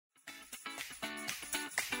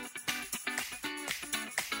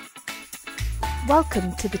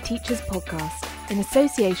Welcome to the Teachers Podcast, in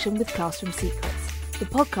association with Classroom Secrets, the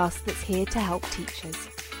podcast that's here to help teachers.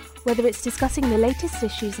 Whether it's discussing the latest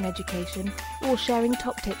issues in education or sharing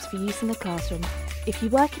top tips for use in the classroom, if you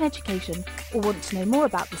work in education or want to know more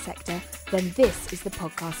about the sector, then this is the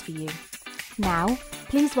podcast for you. Now,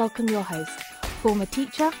 please welcome your host, former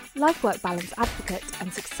teacher, life-work balance advocate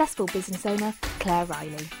and successful business owner, Claire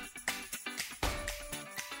Riley.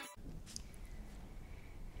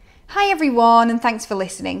 Hi everyone, and thanks for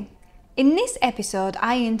listening. In this episode,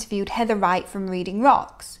 I interviewed Heather Wright from Reading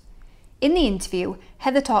Rocks. In the interview,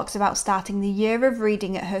 Heather talks about starting the year of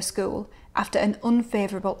reading at her school after an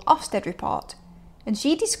unfavourable Ofsted report, and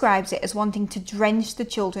she describes it as wanting to drench the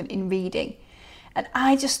children in reading, and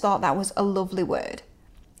I just thought that was a lovely word.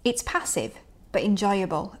 It's passive, but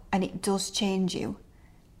enjoyable, and it does change you.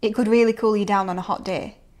 It could really cool you down on a hot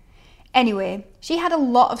day. Anyway, she had a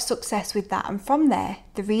lot of success with that, and from there,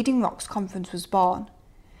 the Reading Rocks conference was born.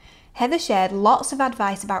 Heather shared lots of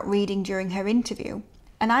advice about reading during her interview,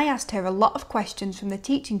 and I asked her a lot of questions from the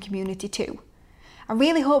teaching community too. I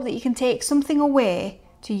really hope that you can take something away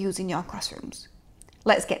to use in your classrooms.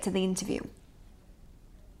 Let's get to the interview.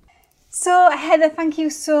 So Heather, thank you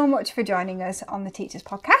so much for joining us on the Teachers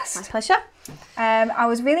Podcast. My pleasure. I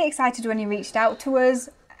was really excited when you reached out to us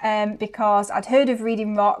because I'd heard of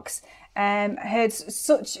Reading Rocks, heard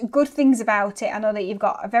such good things about it. I know that you've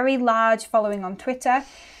got a very large following on Twitter.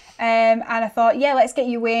 And I thought, yeah, let's get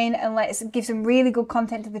you in and let's give some really good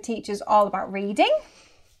content to the teachers all about reading.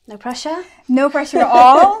 No pressure. No pressure at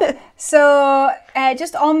all. So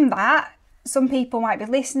just on that, some people might be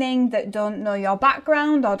listening that don't know your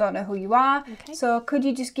background or don't know who you are. Okay. So could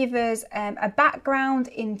you just give us a background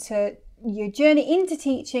into your journey into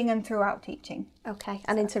teaching and throughout teaching? Okay,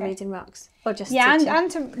 and into Reading Rocks? Or just yeah, teaching?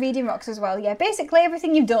 and to Reading Rocks as well. Yeah, basically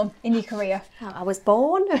everything you've done in your career. How I was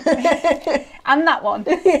born. And that one.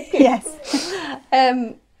 Yes.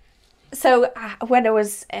 So when I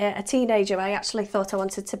was a teenager, I actually thought I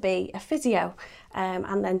wanted to be a physio,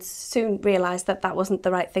 and then soon realised that that wasn't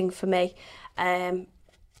the right thing for me, and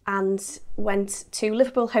went to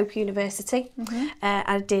Liverpool Hope University.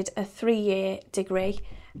 I did a 3-year degree,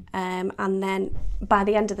 and then by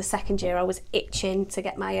the end of the second year I was itching to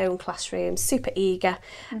get my own classroom, super eager,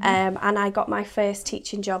 and I got my first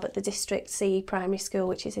teaching job at the District C Primary School,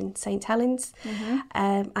 which is in St Helens,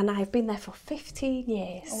 and I've been there for 15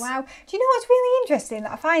 years. Wow. Do you know what's really interesting?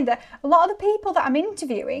 That I find that a lot of the people that I'm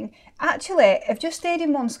interviewing actually have just stayed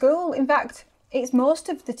in one school. In fact, it's most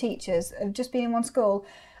of the teachers have just been in one school,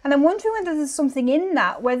 and I'm wondering whether there's something in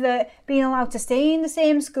that, whether being allowed to stay in the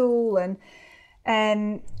same school and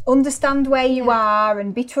understand where you are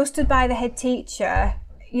and be trusted by the head teacher,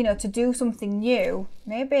 you know, to do something new.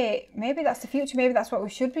 Maybe that's the future. Maybe that's what we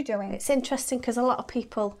should be doing. It's interesting because a lot of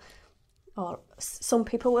people, or some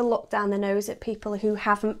people, will look down their nose at people who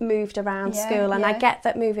haven't moved around school, and I get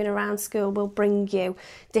that moving around school will bring you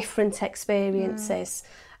different experiences,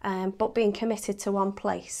 but being committed to one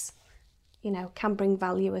place, you know, can bring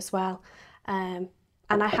value as well. And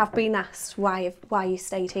I have been asked why you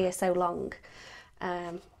stayed here so long.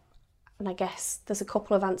 And I guess there's a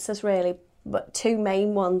couple of answers really, but two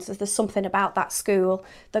main ones. There's something about that school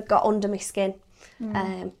that got under my skin.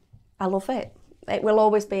 I love it. It will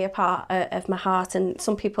always be a part of my heart, and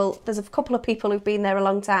some people, there's a couple of people who've been there a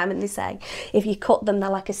long time and they say if you cut them they're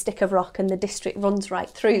like a stick of rock and the district runs right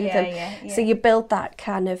through them. So you build that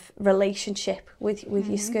kind of relationship with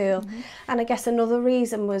your school. And I guess another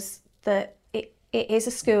reason was that it is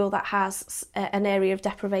a school that has an area of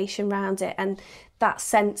deprivation around it, and that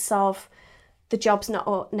sense of the job's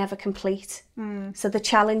never complete. So the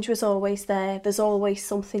challenge was always there. There's always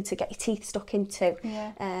something to get your teeth stuck into.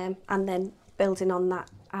 And then building on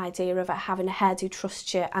that idea of having a head who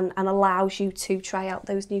trusts you and allows you to try out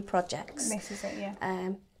those new projects. This is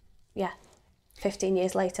it, 15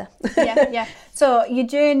 years later. So your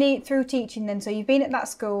journey through teaching then, so you've been at that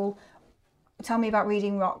school. Tell me about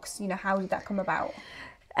Reading Rocks. You know, how did that come about?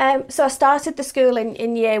 So I started the school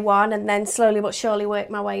in year 1, and then slowly but surely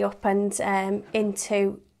worked my way up and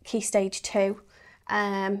into Key Stage 2,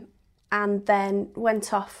 and then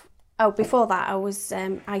went off. Oh, before that I was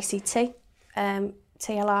ICT,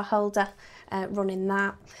 TLR holder, running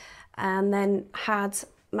that, and then had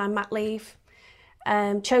my mat leave.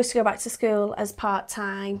 Chose to go back to school as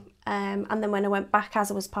part-time, and then when I went back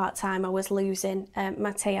as I was part-time I was losing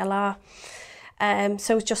my TLR.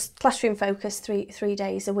 So it was just classroom focused, three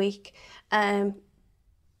days a week.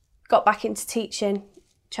 Got back into teaching,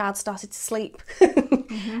 child started to sleep.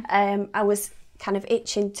 I was kind of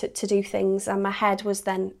itching to do things, and my head was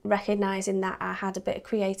then recognising that I had a bit of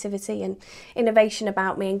creativity and innovation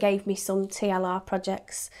about me, and gave me some TLR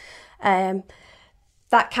projects.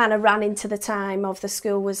 That kind of ran into the time of the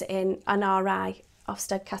school was in an RI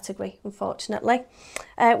Ofsted category, unfortunately,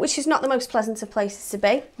 which is not the most pleasant of places to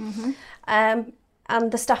be. And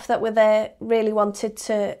the staff that were there really wanted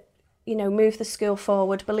to, you know, move the school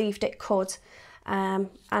forward, believed it could, and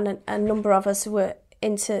a number of us were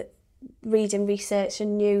into reading research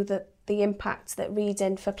and knew that the impact that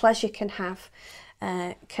reading for pleasure can have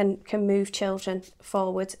can move children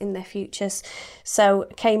forward in their futures. So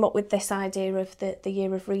came up with this idea of the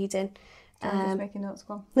year of reading. I'm just making notes,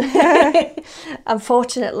 go on.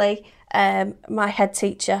 Unfortunately, my head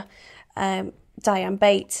teacher, Diane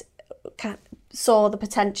Bate, saw the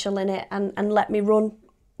potential in it and let me run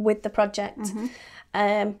with the project.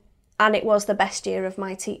 And it was the best year of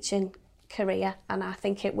my teaching career, and I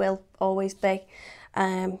think it will always be.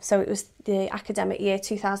 So it was the academic year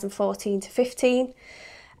 2014 to 15,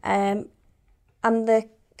 and the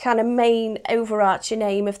kind of main overarching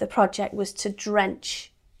aim of the project was to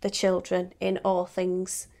drench the children in all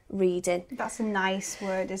things reading. That's a nice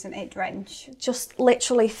word, isn't it, drench? Just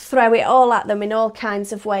literally throw it all at them in all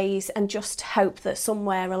kinds of ways, and just hope that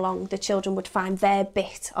somewhere along the children would find their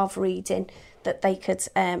bit of reading that they could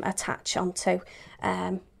attach onto,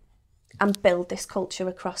 and build this culture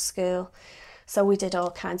across school. So we did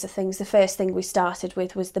all kinds of things. The first thing we started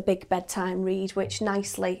with was the big bedtime read, which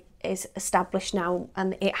nicely is established now,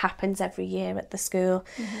 and it happens every year at the school.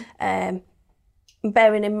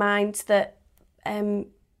 Bearing in mind that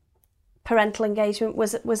parental engagement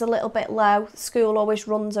was a little bit low. School always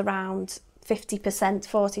runs around 50%,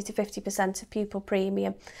 40 to 50% of pupil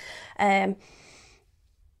premium.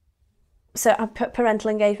 So our parental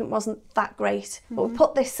engagement wasn't that great. But we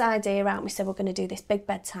put this idea out, and we said we're going to do this big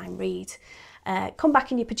bedtime read. Come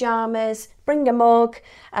back in your pyjamas, bring a mug.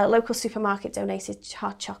 Local supermarket donated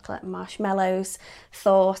hot chocolate and marshmallows.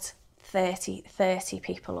 Thought 30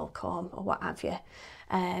 people will come, or what have you.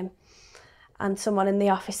 And someone in the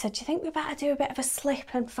office said, do you think we better do a bit of a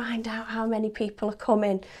slip and find out how many people are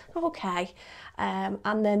coming? Okay.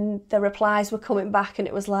 And then the replies were coming back, and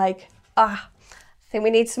it was like, I think we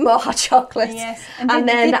need some more hot chocolate. Yes. And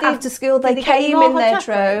then after school they came in their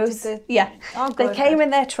troves. They came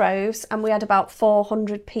in their troves, and we had about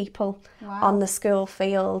 400 people on the school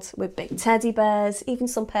field with big teddy bears, even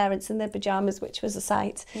some parents in their pyjamas, which was a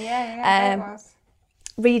sight. It was.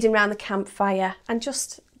 Reading around the campfire, and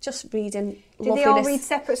just reading. Did they all read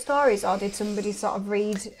separate stories, or did somebody sort of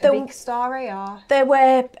read a big story? Or there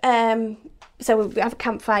were so we have a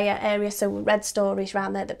campfire area, so we read stories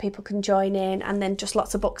around there that people can join in, and then just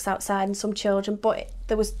lots of books outside and some children. But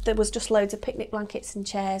there was just loads of picnic blankets and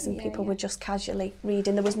chairs, and people were just casually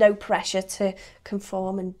reading. There was no pressure to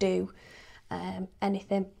conform and do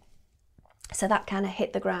anything. So that kind of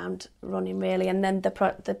hit the ground running really, and then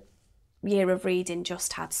the year of reading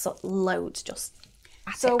just had loads just.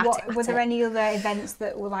 Were there any other events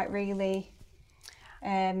that were like really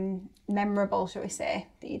memorable, shall we say,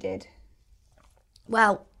 that you did?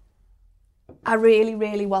 Well, I really,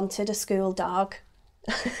 really wanted a school dog.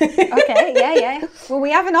 Okay, yeah. Well,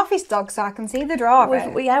 we have an office dog, so I can see the draw of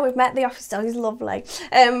it. We've met the office dog. He's lovely.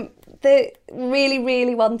 They really,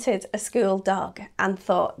 really wanted a school dog, and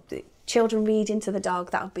thought children reading to the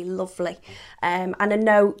dog, that would be lovely. And I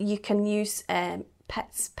know you can use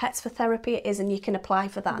Pets for Therapy it is, and you can apply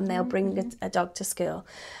for that, and they'll bring a dog to school.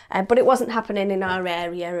 But it wasn't happening in our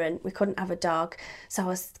area, and we couldn't have a dog. So I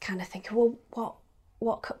was kind of thinking, well,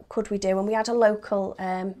 what could we do? And we had a local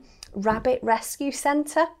rabbit rescue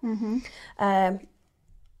centre.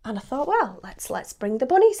 And I thought, well, let's bring the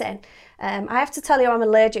bunnies in. I have to tell you, I'm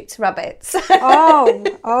allergic to rabbits. But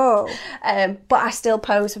I still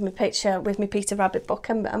pose with my picture with my Peter Rabbit book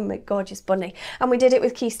and my gorgeous bunny. And we did it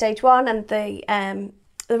with Key Stage 1, and the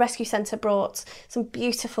rescue centre brought some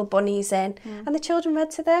beautiful bunnies in, and the children read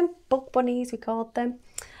to them, book bunnies we called them,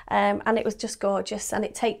 and it was just gorgeous, and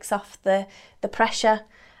it takes off the pressure.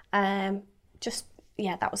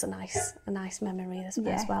 That was a nice memory as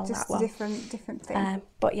well. Just that one. different thing.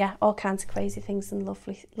 But yeah, all kinds of crazy things and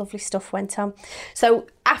lovely stuff went on. So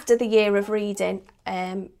after the year of reading,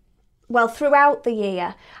 throughout the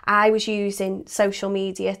year, I was using social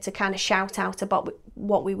media to kind of shout out about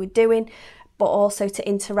what we were doing, but also to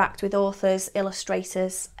interact with authors,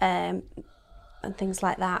 illustrators, and things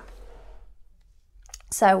like that.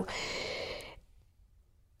 So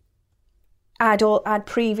I'd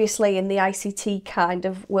previously in the ICT kind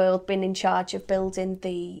of world been in charge of building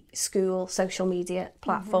the school social media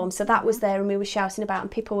platform. So that was there, and we were shouting about,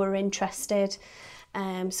 and people were interested.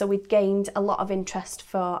 So we'd gained a lot of interest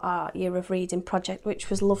for our Year of Reading project, which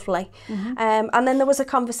was lovely. And then there was a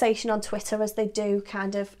conversation on Twitter, as they do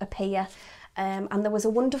kind of appear. And there was a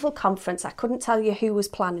wonderful conference. I couldn't tell you who was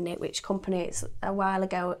planning it, which company, it's a while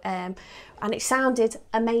ago. And it sounded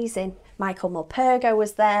amazing. Michael Mulpergo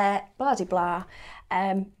was there, blah, blah, blah.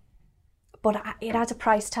 But it had a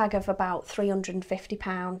price tag of about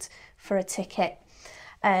 £350 for a ticket.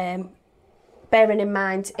 Bearing in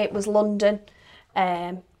mind it was London,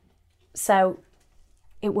 so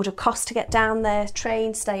it would have cost to get down there,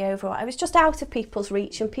 train, stay over. It was just out of people's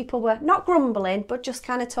reach, and people were not grumbling, but just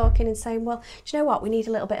kind of talking and saying, well, do you know what, we need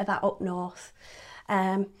a little bit of that up north.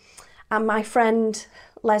 And my friend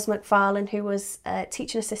Les McFarlane, who was a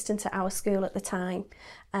teaching assistant at our school at the time,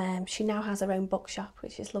 she now has her own bookshop,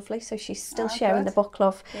 which is lovely, so she's still sharing the book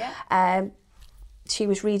love. She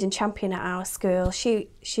was reading champion at our school. She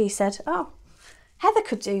said, oh, Heather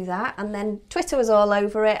could do that, and then Twitter was all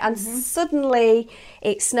over it, and suddenly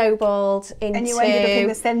it snowballed into... And you ended up in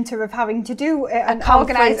the centre of having to do it and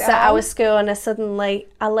conference at our school, and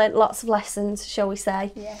I learnt lots of lessons, shall we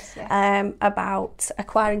say, about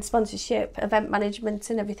acquiring sponsorship, event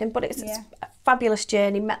management and everything, but it's a fabulous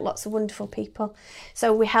journey, met lots of wonderful people.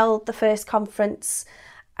 So we held the first conference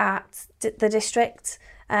at the district.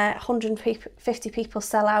 150 people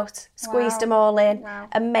sell out, squeezed them all in,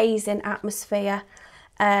 amazing atmosphere.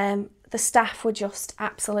 The staff were just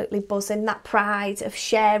absolutely buzzing, that pride of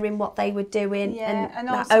sharing what they were doing and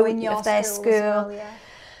also in your of their school.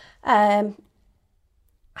 Well,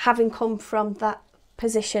 having come from that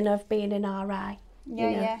position of being an RI,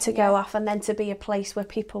 to go off and then to be a place where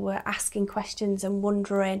people were asking questions and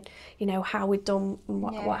wondering, how we'd done and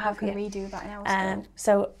what how have can you. we do that in our school?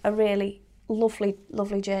 So a really lovely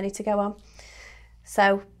journey to go on.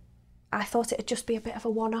 So I thought it'd just be a bit of a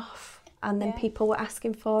one-off, and then people were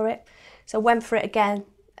asking for it, so went for it again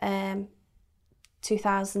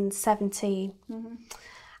 2017,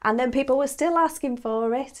 and then people were still asking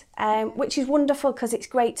for it, which is wonderful, because it's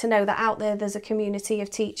great to know that out there's a community of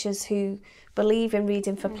teachers who believe in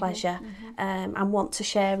reading for pleasure, and want to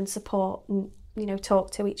share and support and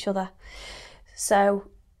talk to each other. So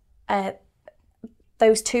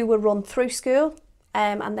those two were run through school,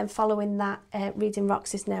 and then following that, Reading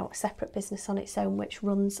Rocks is now a separate business on its own, which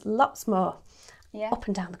runs lots more up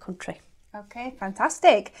and down the country. Okay,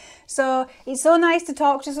 fantastic. So it's so nice to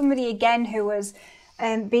talk to somebody again who was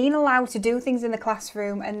being allowed to do things in the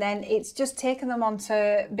classroom, and then it's just taken them on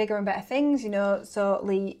to bigger and better things, So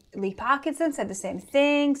Lee Parkinson said the same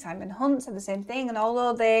thing, Simon Hunt said the same thing, and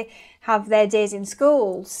although they have their days in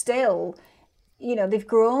school, still, they've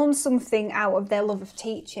grown something out of their love of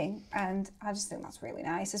teaching, and I just think that's really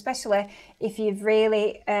nice, especially if you've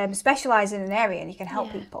really specialised in an area and you can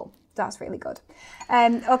help people. That's really good.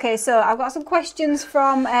 Okay, so I've got some questions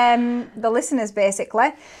from the listeners,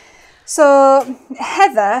 basically. So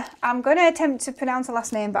Heather, I'm going to attempt to pronounce the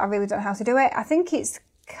last name, but I really don't know how to do it. I think it's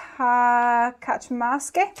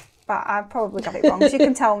Kaczmarski. But I probably got it wrong. She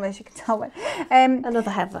can tell me.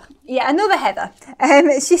 Another Heather. Yeah, another Heather.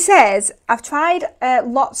 She says, I've tried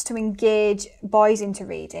lots to engage boys into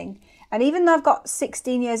reading. And even though I've got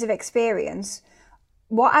 16 years of experience,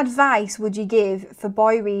 what advice would you give for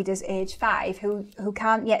boy readers age 5 who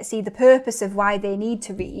can't yet see the purpose of why they need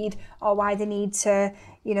to read, or why they need to,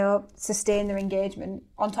 sustain their engagement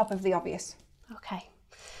on top of the obvious? Okay.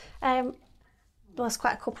 There's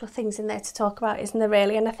quite a couple of things in there to talk about, isn't there,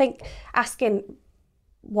 really? And I think asking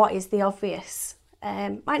what is the obvious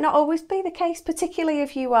might not always be the case, particularly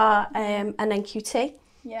if you are an NQT.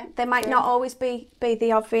 They might not always be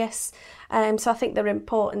the obvious. So I think they're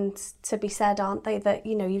important to be said, aren't they? That,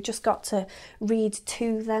 you've just got to read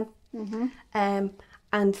to them,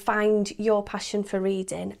 and find your passion for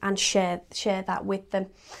reading and share that with them.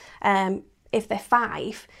 If they're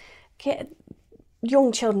 5,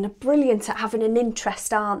 young children are brilliant at having an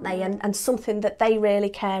interest, aren't they? And something that they really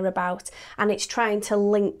care about. And it's trying to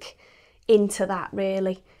link into that,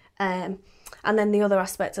 really. And then the other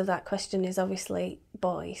aspect of that question is obviously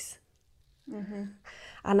boys.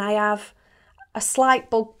 And I have a slight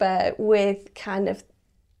bugbear with kind of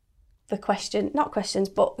not questions,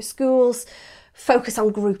 but schools focus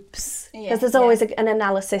on groups. Because there's always an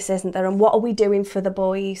analysis, isn't there? And what are we doing for the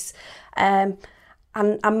boys? And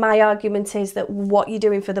my argument is that what you're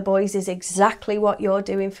doing for the boys is exactly what you're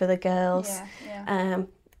doing for the girls.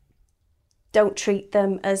 Don't treat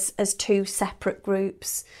them as two separate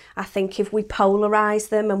groups. I think if we polarise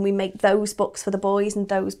them and we make those books for the boys and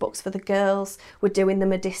those books for the girls, we're doing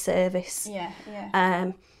them a disservice.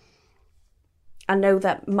 I know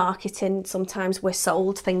that marketing, sometimes we're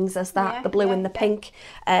sold things as that, the blue and the pink.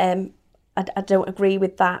 And I don't agree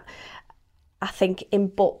with that. I think in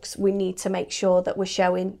books we need to make sure that we're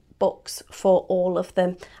showing books for all of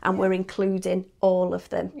them, and we're including all of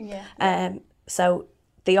them. So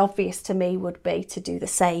the obvious to me would be to do the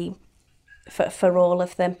same for all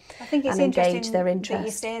of them. I think it's and engage interesting their interest. that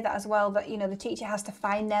you say that as well, that, you know, the teacher has to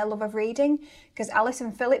find their love of reading, because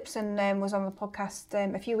Alison Phillipson was on the podcast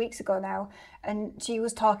a few weeks ago now, and she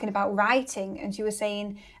was talking about writing, and she was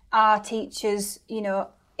saying, are teachers, you know,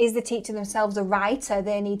 is the teacher themselves a writer?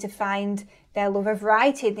 They need to find their love of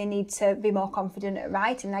writing. They need to be more confident at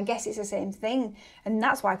writing. I guess it's the same thing. And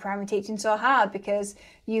that's why primary teaching's so hard, because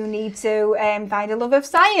you need to find a love of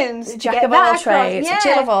science. Jack of all trades,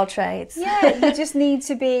 Jill of all trades. Yeah, you just need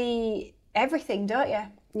to be everything, don't you?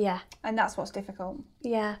 Yeah. And that's what's difficult.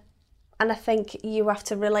 Yeah. And I think you have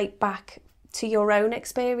to relate back to your own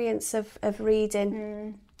experience of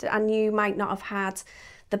reading. And you might not have had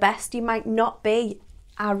the best. You might not be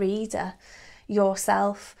a reader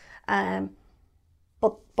yourself.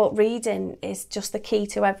 But reading is just the key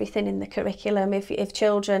to everything in the curriculum. If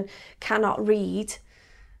children cannot read,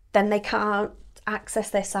 then they can't access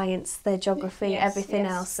their science, their geography, everything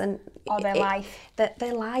else, and their life.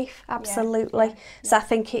 Their life, absolutely. Yeah. So I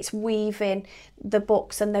think it's weaving the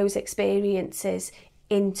books and those experiences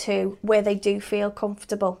into where they do feel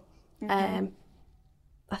comfortable. I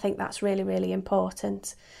think that's really, really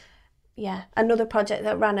important. Yeah, another project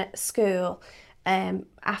that ran at school.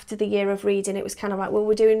 After the year of reading, it was kind of like, well,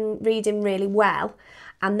 we're doing reading really well,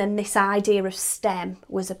 and then this idea of STEM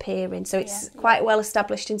was appearing. So it's quite well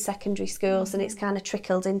established in secondary schools, and it's kind of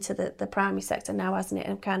trickled into the primary sector now, hasn't it?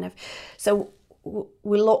 And kind of, so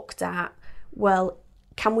we looked at, well,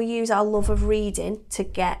 can we use our love of reading to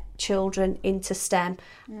get children into STEM?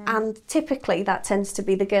 And typically that tends to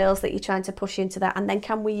be the girls that you're trying to push into that. And then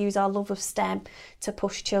can we use our love of STEM to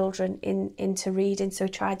push children into reading? So we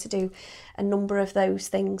tried to do a number of those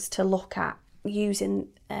things to look at using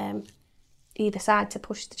either side to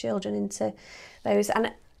push the children into those.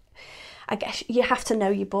 And I guess you have to know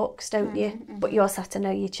your books, don't you? But you also have to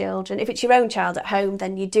know your children. If it's your own child at home,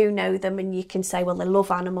 then you do know them, and you can say, well, they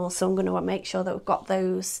love animals, so I'm going to make sure that we've got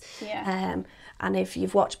those. And if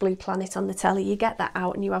you've watched Blue Planet on the telly, you get that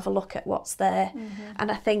out and you have a look at what's there. And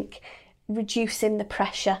I think reducing the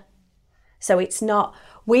pressure. So it's not,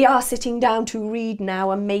 we are sitting down to read now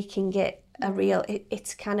and making it a real,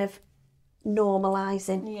 it's kind of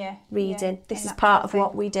normalising reading. This is part of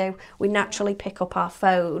what we do. We naturally pick up our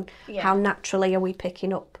phone. How naturally are we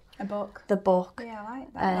picking up a book? The book. Yeah, I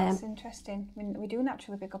like that. That's interesting. We do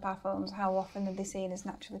naturally pick up our phones. How often are they seen us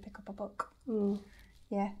naturally pick up a book?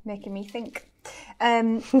 Yeah, making me think.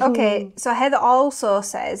 Okay, so Heather also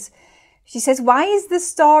says, she says, why is the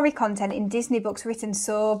story content in Disney books written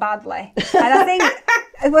so badly? And I think,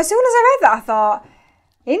 as soon as I read that, I thought,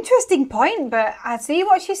 interesting point, but I see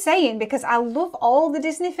what she's saying, because I love all the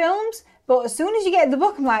Disney films, but as soon as you get the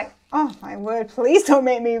book, I'm like, oh my word, please don't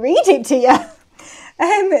make me read it to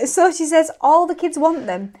you. So she says all the kids want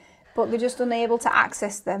them, but they're just unable to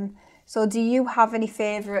access them. So do you have any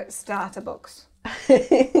favourite starter books?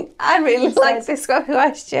 I really like this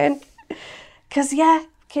question, because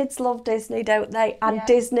kids love Disney, don't they? And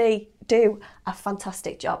Disney do a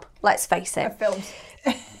fantastic job, let's face it. Of films.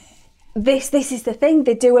 This is the thing,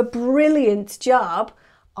 they do a brilliant job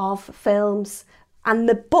of films, and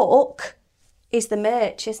the book is the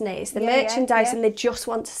merch, isn't it? It's the merchandise, and they just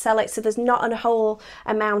want to sell it, so there's not a whole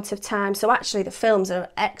amount of time. So actually the films are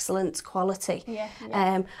excellent quality.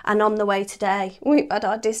 And on the way today, we've had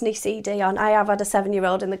our Disney CD on. I have had a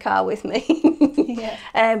 7-year-old in the car with me.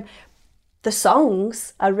 The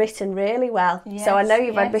songs are written really well. So I know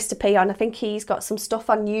you've had Mr. P on. I think he's got some stuff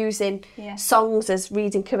on using songs as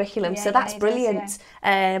reading curriculum. So that's brilliant.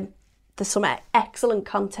 There's some excellent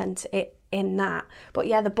content in that. But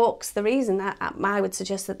the books, the reason that I would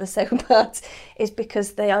suggest that they're so bad is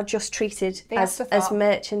because they are just treated as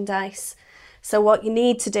merchandise. So what you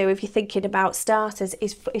need to do if you're thinking about starters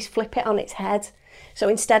is flip it on its head. So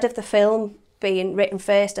instead of the film being written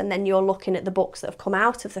first and then you're looking at the books that have come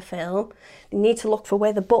out of the film, you need to look for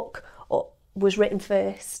where the book was written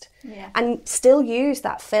first, and still use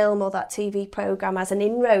that film or that TV programme as an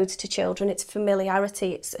inroad to children. It's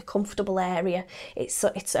familiarity, it's a comfortable area, it's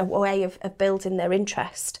a way of building their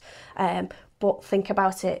interest. But think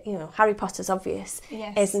about it, Harry Potter's obvious,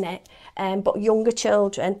 isn't it? But younger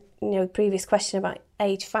children, previous question about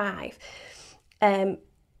age 5,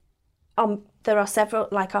 there are several,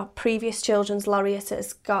 like our previous children's laureate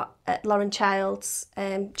has got Lauren Child's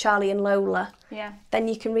Charlie and Lola. Then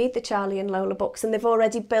you can read the Charlie and Lola books, and they've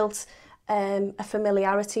already built a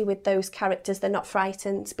familiarity with those characters. They're not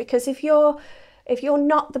frightened, because if you're if you're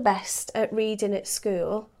not the best at reading at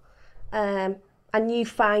school, and you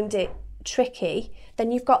find it tricky,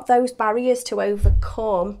 then you've got those barriers to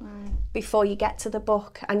overcome before you get to the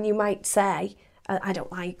book. And you might say, I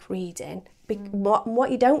don't like reading.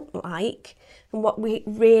 What you don't like, and what we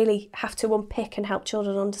really have to unpick and help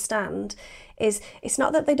children understand, is it's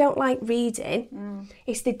not that they don't like reading,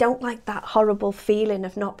 it's they don't like that horrible feeling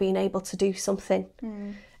of not being able to do something.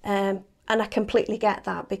 And I completely get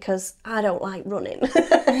that, because I don't like running.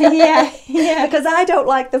 Because I don't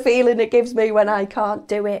like the feeling it gives me when I can't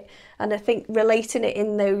do it. And I think relating it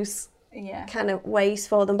in those kind of ways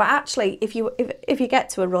for them. But actually, if you get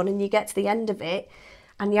to a run and you get to the end of it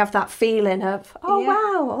and you have that feeling of,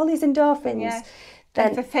 wow, all these endorphins.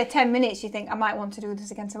 Then for 10 minutes you think, I might want to do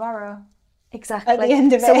this again tomorrow. Exactly. At the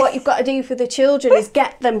end of it. So what you've got to do for the children is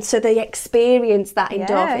get them so they experience that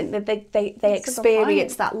endorphin, that they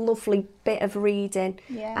experience that lovely bit of reading.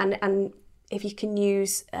 And if you can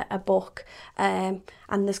use a book, and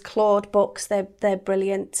there's Claude books, they're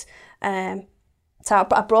brilliant. So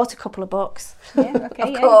I brought a couple of books, of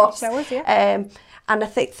course. Show us, and I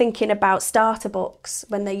think thinking about starter books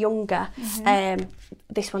when they're younger,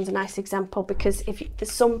 this one's a nice example, because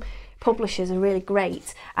there's some publishers are really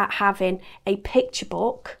great at having a picture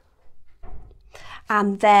book,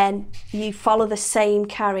 and then you follow the same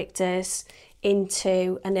characters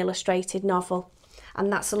into an illustrated novel.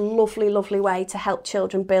 And that's a lovely, lovely way to help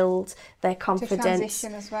children build their confidence. To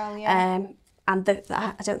transition as well, And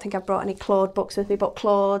I don't think I've brought any Claude books with me, but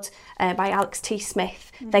Claude by Alex T.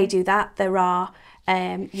 Smith, they do that. There are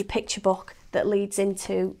your picture book that leads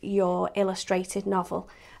into your illustrated novel.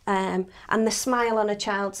 And the smile on a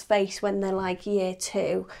child's face when they're like year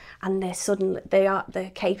 2 and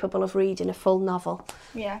they're capable of reading a full novel.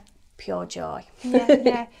 Pure joy.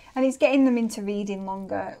 And it's getting them into reading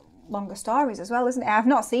longer stories as well, isn't it? I've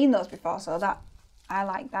not seen those before, so that I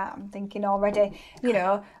like that. I'm thinking already,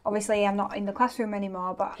 obviously I'm not in the classroom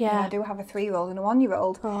anymore, but I do have a 3-year-old and a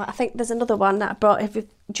 1-year-old. Oh, I think there's another one that I brought,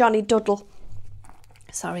 Johnny Duddle.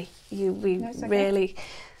 Sorry, really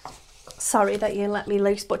sorry that you let me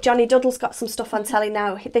loose, but Johnny Duddle's got some stuff on telly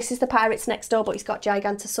now. This is The Pirates Next Door, but he's got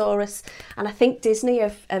Gigantosaurus, and I think Disney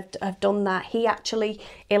have done that. He actually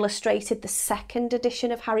illustrated the 2nd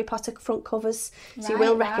edition of Harry Potter front covers, so you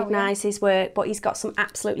will recognise his work, but he's got some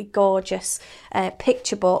absolutely gorgeous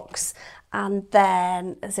picture books. And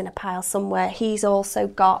then, as in a pile somewhere, he's also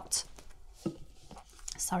got,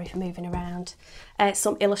 sorry for moving around,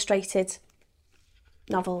 some illustrated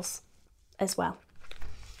novels as well.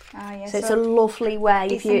 So it's a lovely way,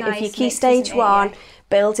 if you key stage 1,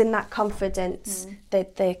 building that confidence,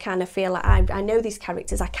 they kind of feel like, I know these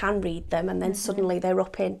characters, I can read them, and then suddenly they're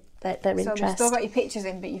up in their interest. So you've still got your pictures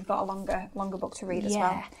in, but you've got a longer book to read as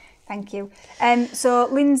well. Thank you. So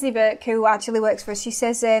Lindsay Burke, who actually works for us, she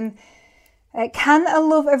says, can a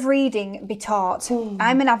love of reading be taught?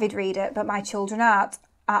 I'm an avid reader, but my children aren't.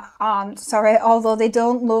 Although they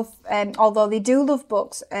do love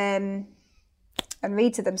books and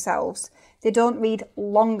read to themselves, they don't read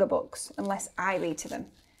longer books unless I read to them.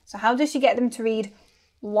 So how does she get them to read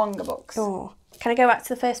longer books? Oh, can I go back to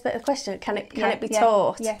the first bit of the question? Can it be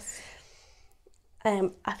taught? Yes.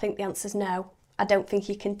 I think the answer is no. I don't think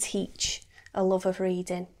you can teach a love of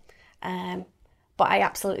reading, but I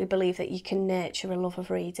absolutely believe that you can nurture a love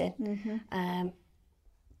of reading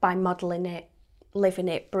by modelling it, living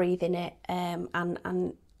it, breathing it,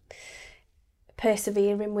 and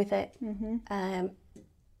persevering with it.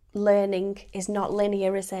 Learning is not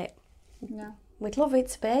linear, is it? No. We'd love it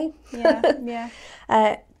to be.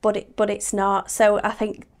 But it's not. So I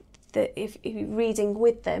think that if you're reading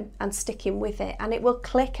with them and sticking with it, and it will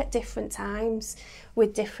click at different times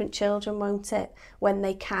with different children, won't it? When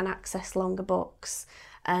they can access longer books.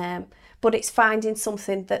 But it's finding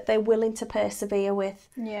something that they're willing to persevere with.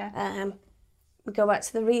 Go back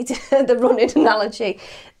to the running analogy.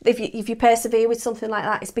 If you persevere with something like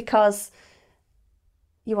that, it's because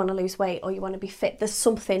you want to lose weight or you want to be fit. There's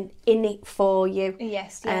something in it for you.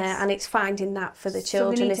 Yes. And it's finding that for the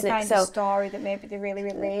children, isn't it? So they need to find a story that maybe they really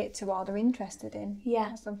relate to or they're interested in.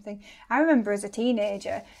 Yeah. Or something. I remember as a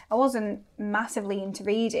teenager, I wasn't massively into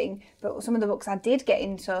reading, but some of the books I did get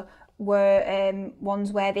into were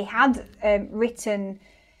ones where they had written,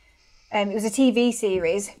 it was a TV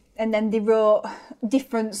series, and then they wrote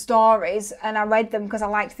different stories, and I read them because I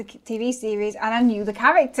liked the TV series and I knew the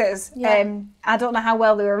characters. I don't know how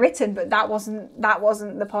well they were written, but that wasn't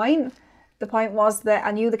the point. The point was that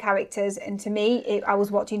I knew the characters, and to me, I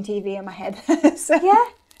was watching TV in my head. Well,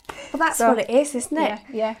 that's what it is, isn't it?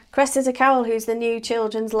 Yeah. Cressida Cowell, who's the new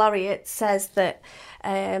children's laureate, says that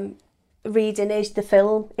reading is the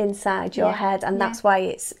film inside your head, and that's why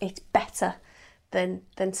it's better than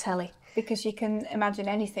telly. Because you can imagine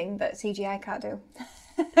anything that CGI can't do.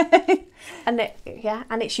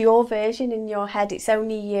 And it's your version in your head. It's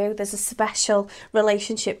only you. There's a special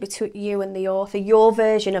relationship between you and the author. Your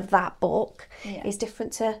version of that book is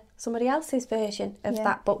different to somebody else's version of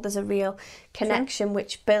that book. There's a real connection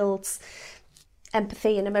which builds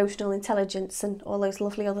empathy and emotional intelligence and all those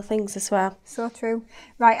lovely other things as well. So true.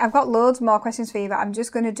 Right, I've got loads more questions for you, but I'm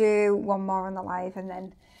just going to do one more on the live and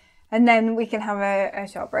then we can have a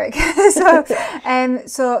short break.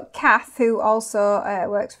 So Kath, who also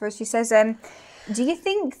works for us, she says, do you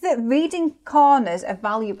think that reading corners are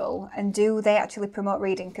valuable, and do they actually promote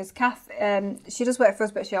reading? Because Kath, she does work for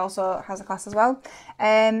us, but she also has a class as well.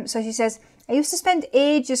 So she says, I used to spend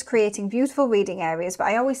ages creating beautiful reading areas, but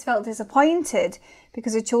I always felt disappointed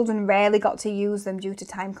because the children rarely got to use them due to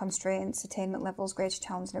time constraints, attainment levels, greater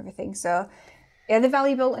challenge and everything. So are they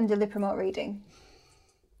valuable, and do they promote reading?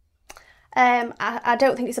 I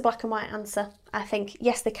don't think it's a black and white answer. I think,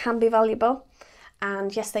 yes, they can be valuable,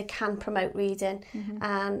 and yes, they can promote reading,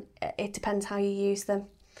 and it depends how you use them.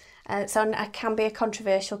 So it can be a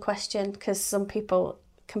controversial question, because some people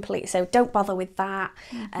completely say, don't bother with that,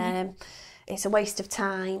 it's a waste of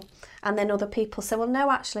time. And then other people say, well,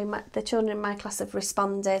 no, actually, the children in my class have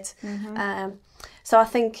responded. So I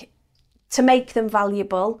think to make them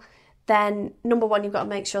valuable, then number one, you've got to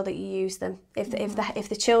make sure that you use them. If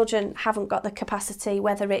the children haven't got the capacity,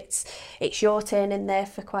 whether it's your turn in there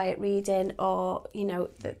for quiet reading, or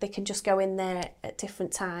they can just go in there at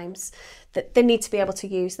different times, that they need to be able to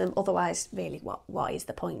use them. Otherwise, really, what is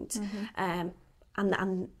the point? And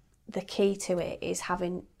the key to it is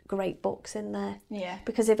having great books in there. Yeah.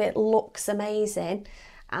 Because if it looks amazing,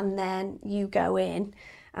 and then you go in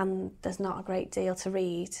and there's not a great deal to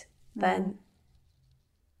read, then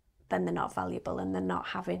they're not valuable and they're not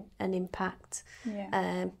having an impact.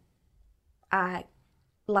 I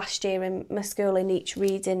last year in my school, in each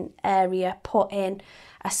reading area, put in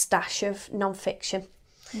a stash of non-fiction.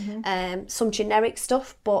 Some generic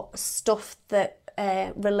stuff, but stuff that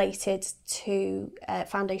related to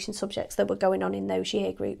foundation subjects that were going on in those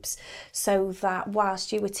year groups, so that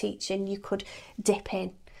whilst you were teaching, you could dip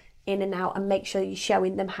in and out and make sure you're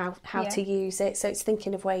showing them how to use it. So it's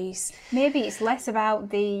thinking of ways. Maybe it's less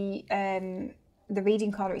about the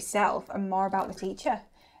reading corner itself and more about the teacher.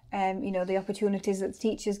 The opportunities that the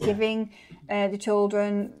teacher's giving the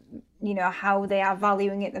children, how they are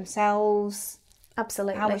valuing it themselves.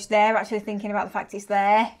 Absolutely. How much they're actually thinking about the fact it's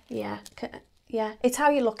there. Yeah. It's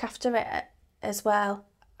how you look after it as well.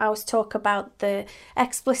 I always talk about the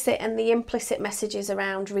explicit and the implicit messages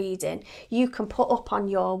around reading. You can put up on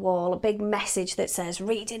your wall a big message that says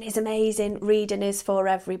reading is amazing, reading is for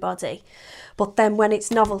everybody. But then when it's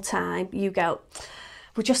novel time, you go,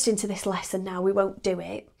 we're just into this lesson now, we won't do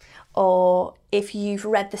it. Or if you've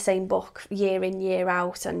read the same book year in, year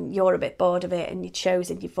out, and you're a bit bored of it and you're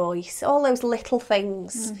choosing your voice, all those little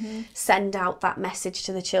things send out that message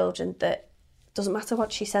to the children that doesn't matter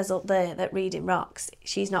what she says up there, that reading rocks.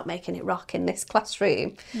 She's not making it rock in this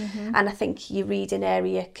classroom. And I think your reading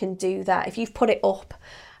area can do that. If you've put it up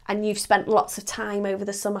and you've spent lots of time over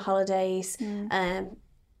the summer holidays, and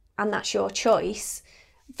that's your choice,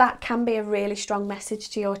 that can be a really strong message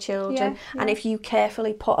to your children. And if you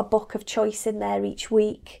carefully put a book of choice in there each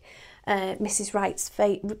week, Mrs. Wright's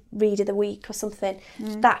Read of the Week or something,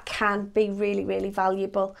 that can be really, really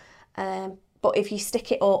valuable. But if you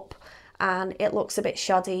stick it up and it looks a bit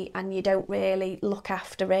shoddy and you don't really look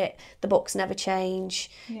after it, the books never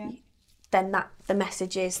change, then the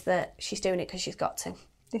message is that she's doing it because she's got to.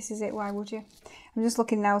 This is it, why would you? I'm just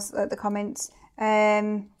looking now at the comments.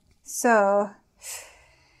 So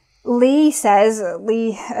Lee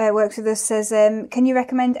works with us, says, can you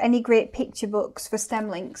recommend any great picture books for STEM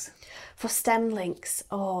links? For STEM links?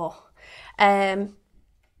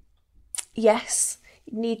 Yes.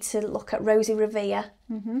 You need to look at Rosie Revere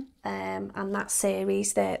and that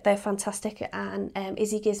series. They're fantastic, and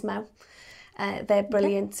Izzy Gizmo. They're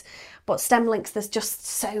brilliant. But STEM links, there's just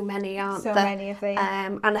so many, aren't there? So many of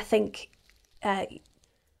them. And I think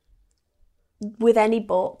with any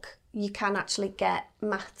book, you can actually get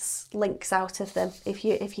maths links out of them if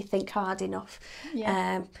you think hard enough.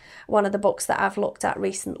 One of the books that I've looked at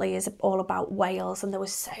recently is all about whales, and there were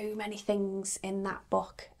so many things in that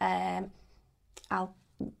book. I'll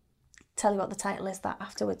tell you what the title is that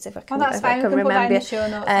afterwards if I can, that's fine. I can remember. Put that in the show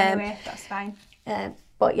notes anyway. That's fine.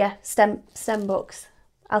 But yeah, STEM books,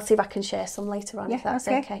 I'll see if I can share some later on, if that's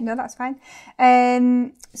okay. No, that's fine.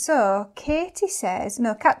 So Katia,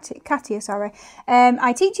 sorry.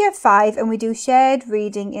 I teach year 5 and we do shared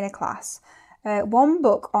reading in a class. One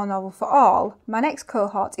book or novel for all. My next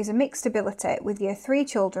cohort is a mixed ability with year 3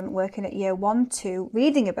 children working at year 1-2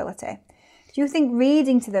 reading ability. Do you think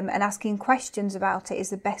reading to them and asking questions about it is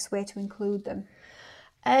the best way to include them?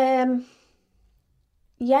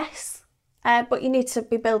 Yes. But you need to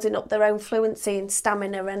be building up their own fluency and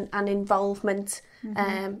stamina and involvement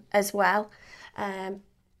as well.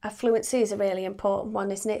 Fluency is a really important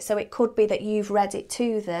one, isn't it? So it could be that you've read it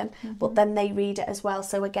to them, but then they read it as well.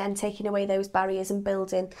 So again, taking away those barriers and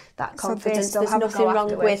building that confidence. There's nothing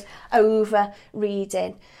wrong with over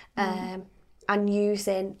reading and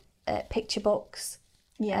using picture books.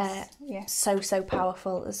 Yes. So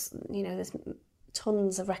powerful. There's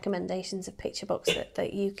tons of recommendations of picture books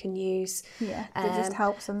that you can use. Yeah, it just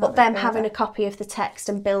helps them. But them having a copy of the text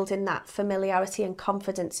and building that familiarity and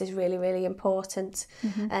confidence is really, really important.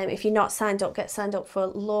 If you're not signed up, get signed up for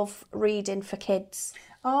Love Reading for Kids.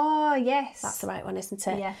 Oh, yes. That's the right one, isn't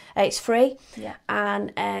it? Yeah. It's free. Yeah.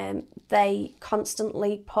 And they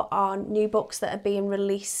constantly put on new books that are being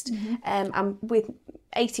released. And with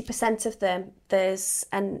 80% of them, there's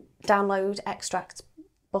a download extract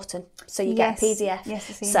button, so you get a PDF. Yes,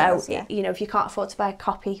 I've seen so those, yeah. If you can't afford to buy a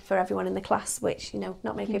copy for everyone in the class, which not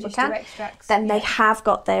many people can, then they have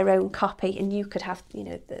got their own copy, and you could have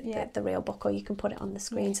the real book, or you can put it on the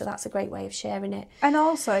screen. So that's a great way of sharing it. And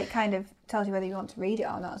also it kind of tells you whether you want to read it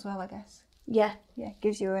or not as well, I guess. Yeah,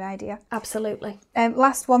 gives you an idea. Absolutely.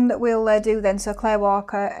 Last one that we'll do then. So Claire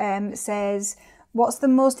Walker says, what's the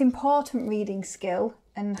most important reading skill,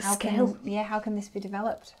 and how can this be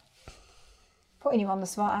developed? Putting you on the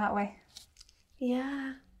spot, aren't we?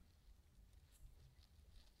 Yeah.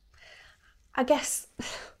 I guess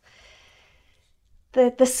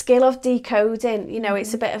the skill of decoding,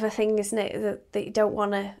 it's a bit of a thing, isn't it, that you don't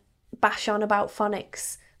want to bash on about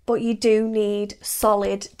phonics, but you do need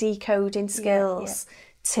solid decoding skills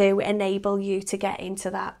to enable you to get into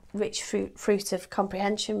that rich fruit of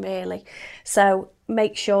comprehension, really. So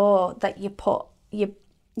make sure that you put your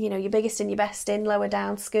biggest and your best in lower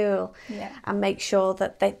down school, and make sure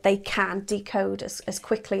that they can decode as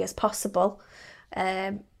quickly as possible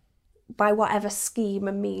by whatever scheme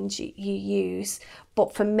and means you use.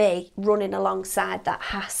 But for me, running alongside that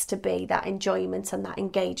has to be that enjoyment and that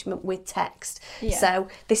engagement with text. So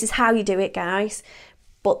this is how you do it, guys,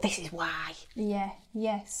 but this is why.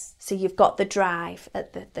 Yes. So you've got the drive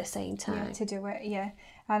at the same time. To do it,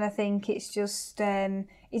 And I think it's just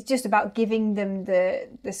about giving them the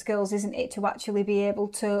skills, isn't it, to actually be able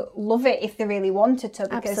to love it if they really wanted to.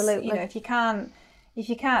 Because, absolutely. If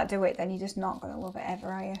you can't do it, then you're just not going to love it ever,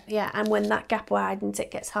 are you? Yeah, and when that gap widens,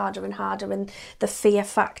 it gets harder and harder, and the fear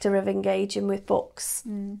factor of engaging with books,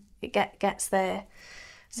 it gets there.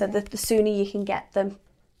 So the sooner you can get them,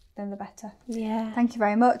 then the better. Yeah. Thank you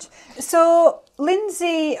very much. So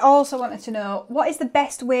Lindsay also wanted to know, what is the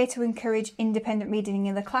best way to encourage independent reading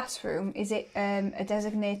in the classroom? Is it a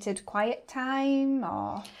designated quiet time,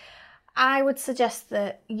 or? I would suggest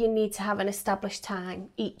that you need to have an established time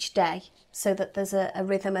each day, so that there's a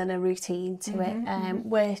rhythm and a routine to it,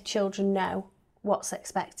 where children know what's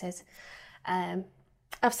expected.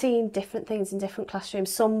 I've seen different things in different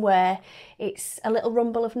classrooms, some where it's a little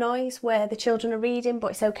rumble of noise where the children are reading,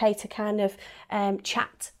 but it's okay to kind of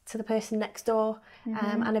chat to the person next door.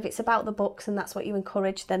 And if it's about the books and that's what you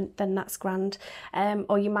encourage, then that's grand.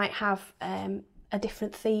 Or you might have a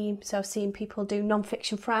different theme. So I've seen people do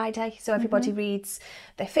non-fiction Friday. So everybody reads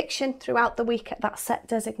their fiction throughout the week at that set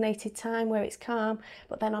designated time where it's calm.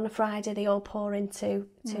 But then on a Friday, they all pour into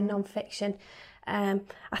non-fiction.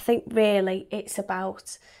 I think really it's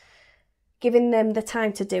about giving them the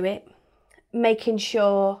time to do it, making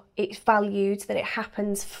sure it's valued, that it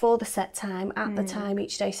happens for the set time at the time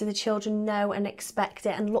each day, so the children know and expect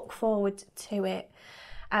it and look forward to it.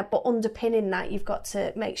 But underpinning that, you've got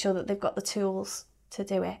to make sure that they've got the tools to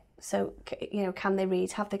do it. So, can they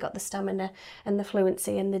read? Have they got the stamina and the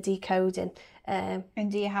fluency and the decoding? And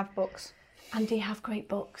do you have books? And do you have great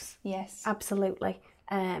books? Yes. Absolutely.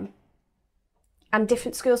 And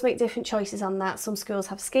different schools make different choices on that. Some schools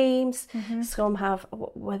have schemes, some have,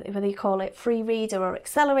 whether you call it free reader or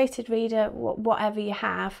accelerated reader, whatever you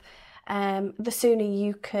have, the sooner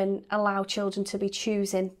you can allow children to be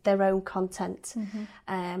choosing their own content,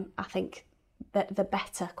 I think that the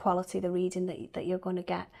better quality the reading that you're going to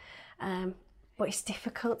get. But it's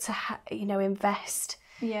difficult to invest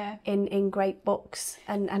in great books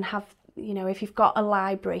and have, if you've got a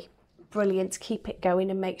library, brilliant, keep it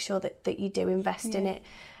going and make sure that you do invest in it.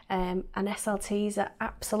 And SLTs are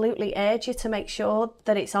absolutely urge you to make sure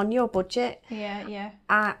that it's on your budget. Yeah.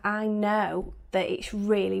 I know that it's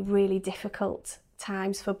really, really difficult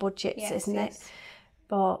times for budgets, isn't it?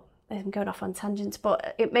 But I'm going off on tangents,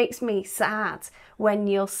 but it makes me sad when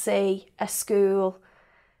you'll see a school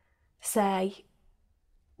say,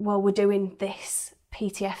 well, we're doing this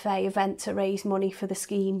PTFA event to raise money for the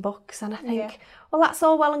skiing books. And I think, well, that's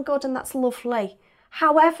all well and good and that's lovely.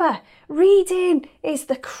 However, reading is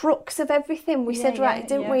the crux of everything. We said, right,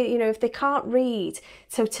 didn't we? You know, if they can't read.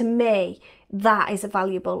 So to me, that is a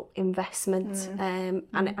valuable investment,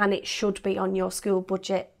 and it should be on your school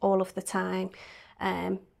budget all of the time.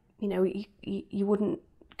 You know, you wouldn't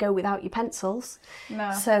go without your pencils.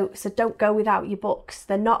 No. So don't go without your books.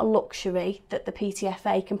 They're not a luxury that the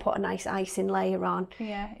PTFA can put a nice icing layer on.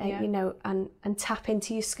 You know, and tap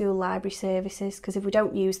into your school library services, because if we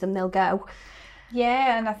don't use them, they'll go.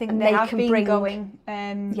 Yeah, and I think they have been going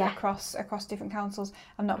across different councils.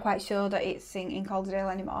 I'm not quite sure that it's in Calderdale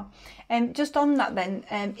anymore. Just on that then,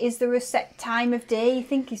 is there a set time of day you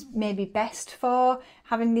think is maybe best for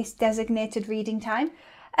having this designated reading time?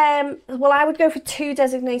 Well, I would go for 2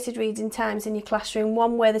 designated reading times in your classroom.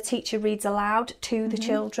 One where the teacher reads aloud to the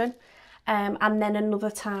children, and then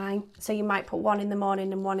another time. So you might put one in the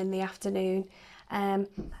morning and one in the afternoon.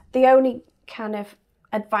 The only kind of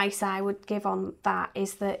advice I would give on that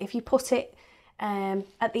is that if you put it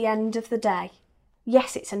at the end of the day,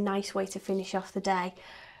 yes, it's a nice way to finish off the day,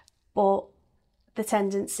 but the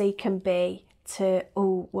tendency can be to,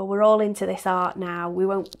 oh, well, we're all into this art now, we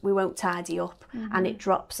won't tidy up, and it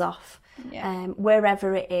drops off.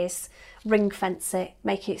 Wherever it is, ring fence it,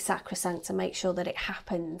 make it sacrosanct, and make sure that it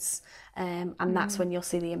happens, and that's when you'll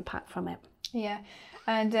see the impact from it.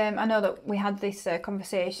 And I know that we had this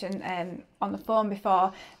conversation on the phone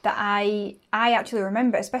before, that I actually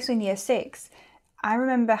remember, especially in year 6, I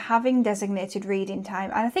remember having designated reading time.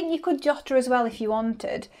 And I think you could jotter as well if you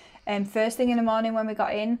wanted, first thing in the morning when we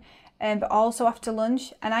got in, but also after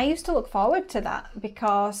lunch. And I used to look forward to that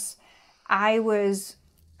because I was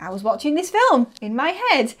watching this film in my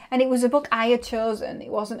head, and it was a book I had chosen.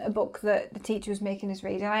 It wasn't a book that the teacher was making us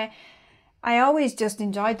read. And I always just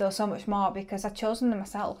enjoyed those so much more because I'd chosen them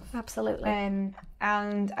myself. Absolutely.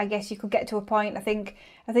 And I guess you could get to a point, I think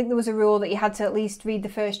there was a rule that you had to at least read the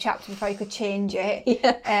first chapter before you could change it.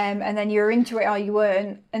 And then you were into it or you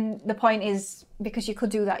weren't. And the point is, because you could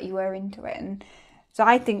do that, you were into it. And so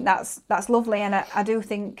I think that's lovely. And I do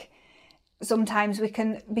think sometimes we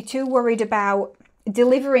can be too worried about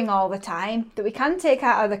delivering all the time that we can take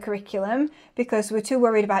out of the curriculum because we're too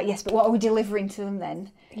worried about, yes, but what are we delivering to them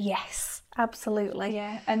then? Yes. Absolutely.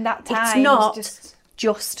 And that time it's not is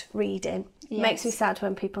just reading. It makes me sad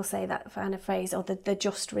when people say that kind of phrase, or they're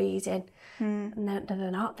just reading. And they're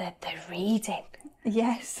not, they're reading.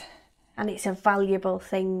 Yes. And it's a valuable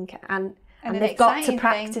thing, and they've got to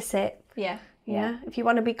practice it. Yeah. If you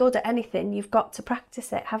want to be good at anything, you've got to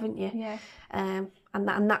practice it, haven't you? And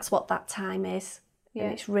that's what that time is.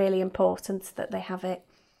 And it's really important that they have it.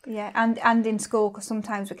 And in school, because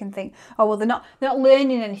sometimes we can think, oh well, they're not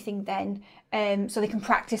learning anything then, so they can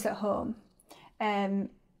practice at home.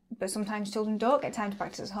 But sometimes children don't get time to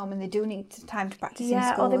practice at home, and they do need time to practice in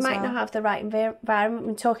school. Or they might not have the right environment.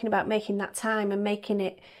 We're talking about making that time and making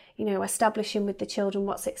it, you know, establishing with the children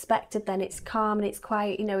what's expected. Then it's calm and it's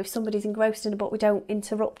quiet. You know, if somebody's engrossed in a book, we don't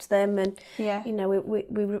interrupt them, and you know,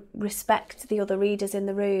 we respect the other readers in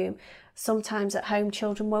the room. Sometimes at home,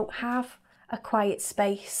 children won't have a quiet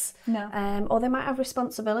space, or they might have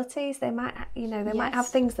responsibilities. They might, you know, might have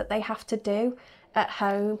things that they have to do at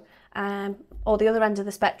home. Or the other end of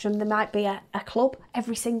the spectrum, there might be a club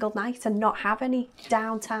every single night and not have any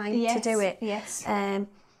downtime to do it.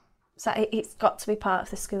 So it's got to be part of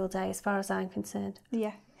the school day, as far as I'm concerned.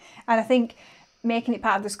 And I think making it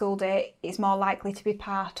part of the school day is more likely to be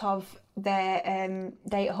part of their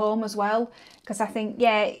day at home as well, because I think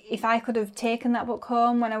if I could have taken that book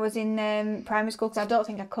home when I was in primary school, because I don't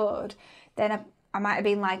think I could, then I might have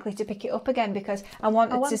been likely to pick it up again, because I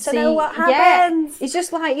want to see know what happens. It's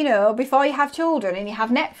just like, you know, before you have children and you have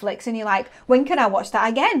Netflix and you're like, when can I watch that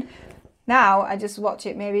again? Now I just watch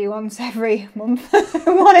it maybe once every month,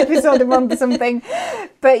 one episode a month or something.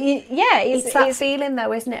 But it's that feeling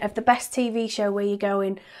though, isn't it, of the best TV show where you're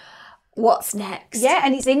going, what's next?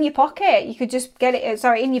 And it's in your pocket. You could just get it,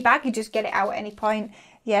 in your bag, you just get it out at any point.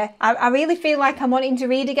 I really feel like I'm wanting to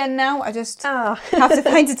read again now. I just have to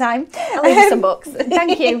find the time. I'll leave you some books.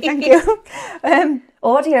 Thank you.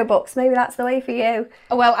 Audio books, maybe that's the way for you.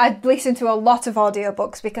 Well, I listen to a lot of audio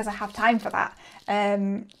books because I have time for that,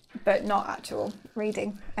 but not actual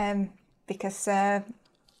reading, because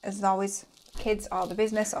there's always kids are the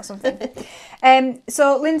business or something.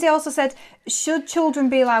 So Lindsay also said, should children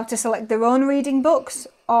be allowed to select their own reading books,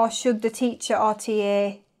 or should the teacher or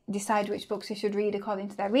TA decide which books they should read according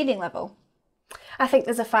to their reading level? I think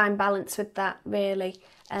there's a fine balance with that, really.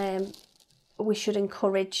 We should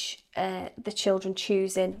encourage the children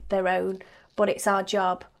choosing their own, but it's our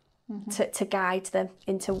job to guide them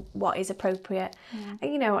into what is appropriate.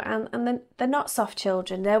 You know, and then they're not soft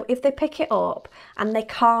children. If they pick it up and they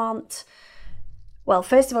can't, well,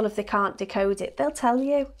 first of all, if they can't decode it, they'll tell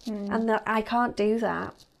you, and I can't do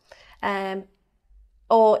that.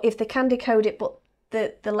 Or if they can decode it, but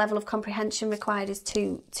the level of comprehension required is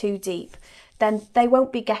too deep, then they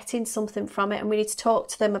won't be getting something from it, and we need to talk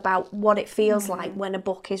to them about what it feels like when a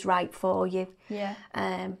book is right for you. Yeah.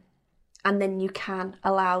 And then you can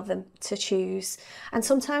allow them to choose. And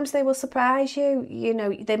sometimes they will surprise you. You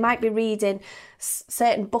know, they might be reading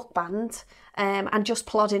certain book band and just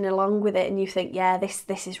plodding along with it, and you think, yeah,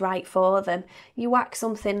 this is right for them. You whack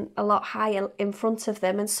something a lot higher in front of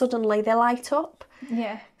them and suddenly they light up.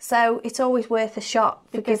 Yeah. So it's always worth a shot.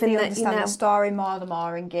 Because they understand the story more, the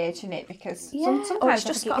more engaged in it, because sometimes it's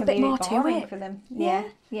just got a bit more to it for them. Yeah.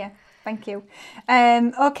 Thank you.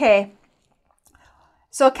 Okay.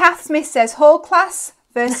 So Kath Smith says, whole class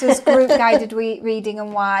versus group guided reading,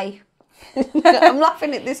 and why? I'm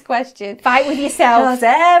laughing at this question. Fight with yourself. Because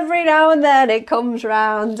every now and then it comes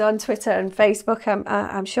round on Twitter and Facebook,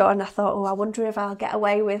 I'm sure, and I thought, I wonder if I'll get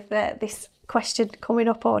away with this question coming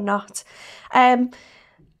up or not. There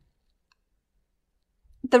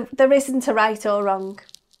isn't a right or wrong,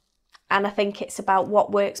 and I think it's about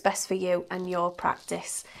what works best for you and your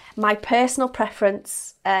practice. My personal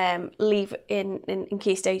preference, leave in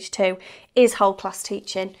Key Stage 2, is whole class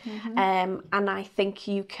teaching, and I think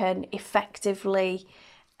you can effectively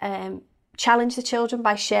challenge the children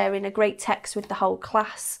by sharing a great text with the whole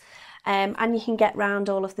class, and you can get round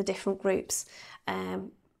all of the different groups.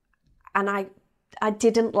 And I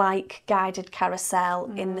didn't like guided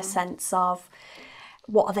carousel in the sense of,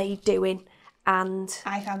 what are they doing? And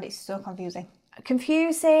I found it so confusing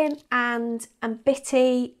and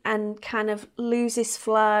bitty, and kind of loses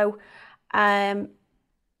flow, and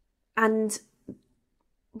I'm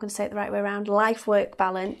going to say it the right way around, life-work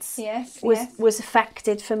balance was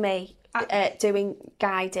affected for me doing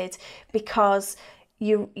guided, because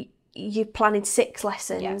you're planning 6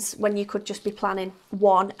 lessons when you could just be planning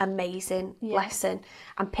 1 amazing lesson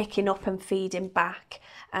and picking up and feeding back.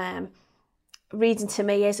 Reading to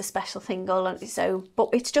me is a special thing all on its own, but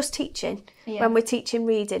it's just teaching. When we're teaching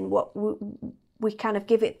reading, what we kind of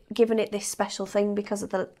given it this special thing because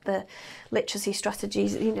of the literacy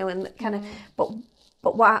strategies, you know, and kind of.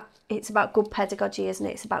 But what it's about good pedagogy, isn't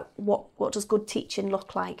it? It's about what does good teaching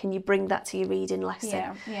look like, and you bring that to your reading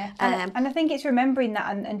lesson. And I think it's remembering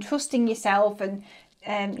that and trusting yourself, and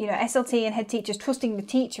you know, SLT and head teachers trusting the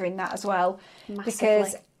teacher in that as well. Massively.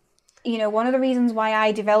 Because, you know, one of the reasons why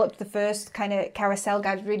I developed the first kind of carousel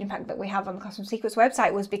guided reading pack that we have on the Classroom Secrets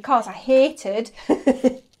website was because I hated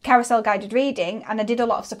carousel guided reading, and I did a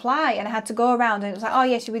lot of supply, and I had to go around, and it was like, oh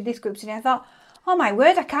yes, you're with this group today. I thought, oh my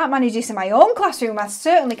word, I can't manage this in my own classroom. I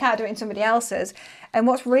certainly can't do it in somebody else's. And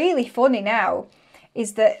what's really funny now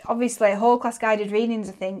is that obviously whole class guided reading is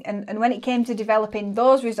a thing, and when it came to developing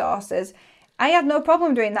those resources, I had no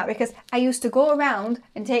problem doing that, because I used to go around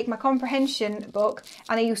and take my comprehension book,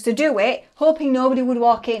 and I used to do it hoping nobody would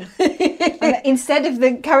walk in instead of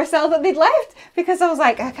the carousel that they'd left, because I was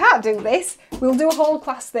like, I can't do this. We'll do a whole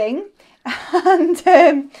class thing, and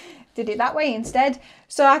did it that way instead.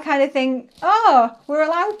 So I kind of think, oh, we're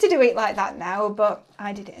allowed to do it like that now, but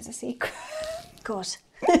I did it as a secret. Good.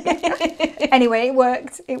 Anyway,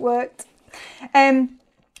 it worked.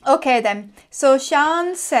 Okay then. So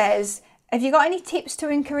Sian says, have you got any tips to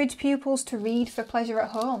encourage pupils to read for pleasure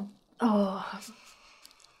at home? I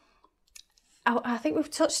think we've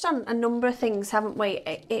touched on a number of things, haven't we?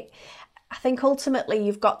 I think ultimately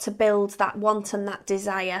you've got to build that want and that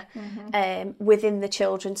desire within the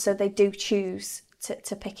children, so they do choose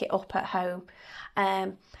to pick it up at home.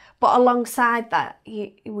 But alongside that,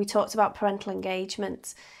 we talked about parental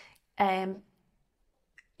engagement.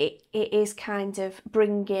 It is kind of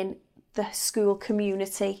bringing the school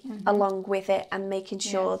community along with it, and making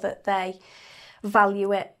sure that they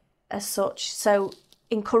value it as such. So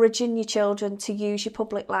encouraging your children to use your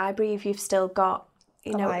public library if you've still got,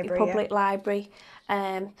 you know, your public library.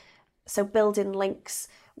 So building links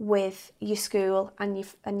with your school and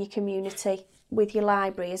your community with your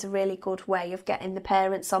library is a really good way of getting the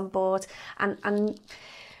parents on board, and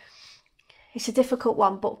it's a difficult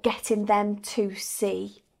one, but getting them to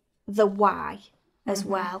see the why as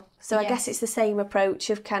well. So I guess it's the same approach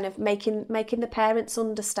of kind of making the parents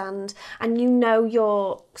understand, and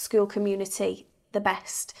your school community the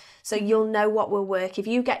best. So you'll know what will work. If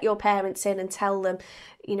you get your parents in and tell them,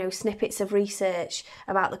 snippets of research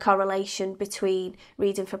about the correlation between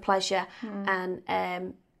reading for pleasure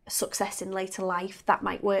and success in later life, that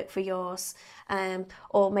might work for yours.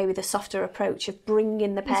 Or maybe the softer approach of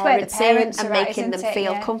bringing the parents in and making them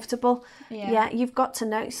feel comfortable. Yeah, you've got to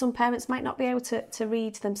know. Some parents might not be able to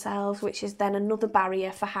read themselves, which is then another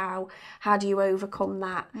barrier for how do you overcome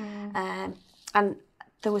that. And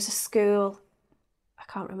there was a school, I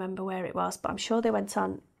can't remember where it was, but I'm sure they went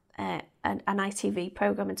on an ITV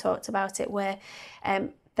programme and talked about it, where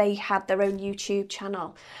they had their own YouTube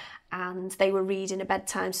channel, and they were reading a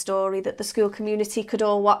bedtime story that the school community could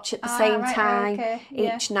all watch at the same time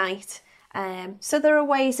each night. So there are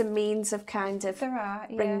ways and means of kind of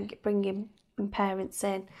bringing parents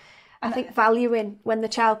in. I think valuing when the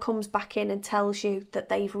child comes back in and tells you that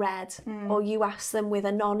they've read, or you ask them with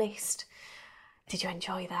an honest, did you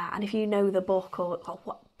enjoy that? And if you know the book, or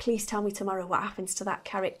what, please tell me tomorrow what happens to that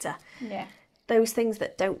character. Yeah. Those things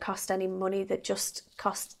that don't cost any money, that just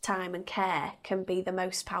cost time and care, can be the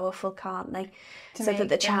most powerful, can't they? So that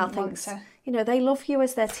the child thinks, they love you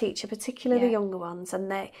as their teacher, particularly the younger ones,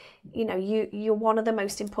 and they, you're one of the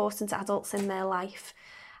most important adults in their life.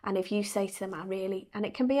 And if you say to them, and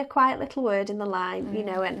it can be a quiet little word in the line,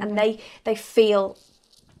 and they feel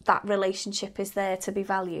that relationship is there to be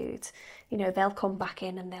valued, they'll come back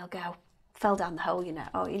in and they'll go, fell down the hole,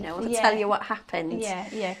 I'll tell you what happened.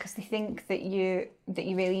 Yeah, because they think that you're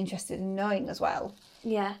really interested in knowing as well.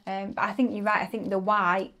 Yeah. But I think you're right. I think the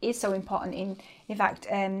why is so important. In fact,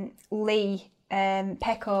 Lee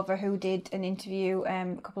Peckover, who did an interview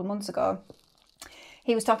a couple of months ago,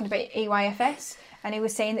 he was talking about EYFS, and he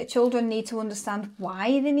was saying that children need to understand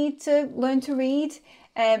why they need to learn to read,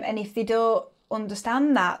 and if they don't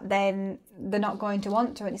understand that, then they're not going to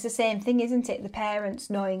want to. And it's the same thing, isn't it? The parents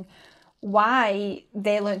knowing why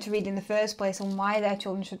they learnt to read in the first place, and why their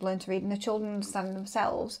children should learn to read, and the children understand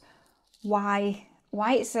themselves why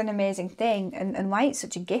it's an amazing thing, and why it's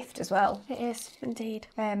such a gift as well. It is indeed.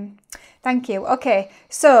 Thank you. Okay,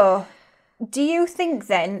 so do you think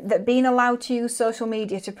then that being allowed to use social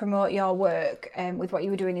media to promote your work with what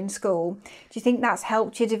you were doing in school, do you think that's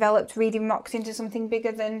helped you develop Reading Rocks into something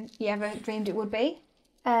bigger than you ever dreamed it would be?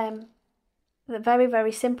 The very,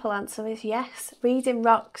 very simple answer is yes. Reading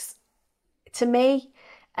Rocks, to me,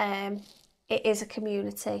 it is a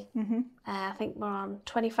community. I think we're on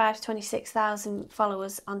 25 to 26,000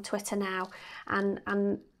 followers on Twitter now,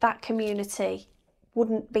 and that community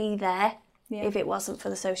wouldn't be there if it wasn't for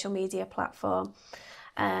the social media platform.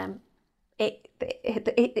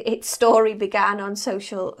 Its story began on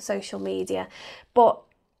social media, but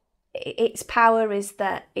its power is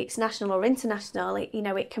that it's national or international.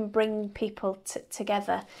 It can bring people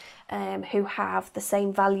together who have the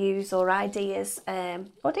same values or ideas,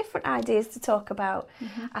 or different ideas to talk about.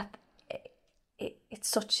 It's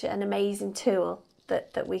such an amazing tool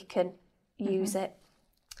that we can use it.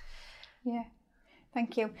 Yeah,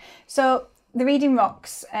 thank you. So the Reading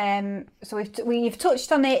Rocks, so you've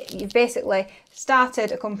touched on it. You've basically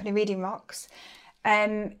started a company, Reading Rocks.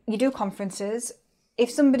 You do conferences. If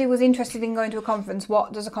somebody was interested in going to a conference,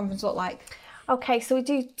 what does a conference look like? Okay, so we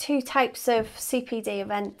do two types of CPD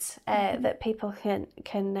events that people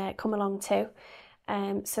can come along to.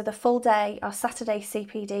 So the full day are Saturday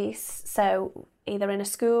CPDs, so either in a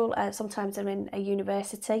school, sometimes they're in a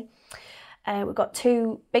university. We've got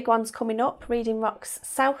two big ones coming up, Reading Rocks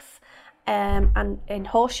South and in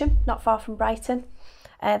Horsham, not far from Brighton.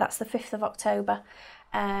 That's the 5th of October.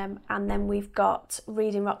 And then we've got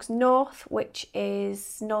Reading Rocks North, which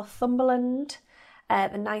is Northumberland, the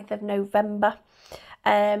 9th of November.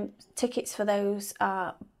 Tickets for those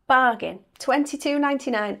are bargain,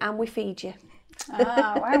 $22.99, and we feed you.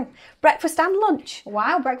 Ah, wow. Breakfast and lunch.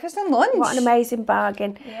 Wow, breakfast and lunch. What an amazing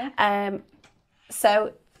bargain. Yeah.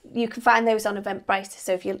 So you can find those on Eventbrite.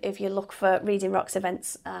 So if you look for Reading Rocks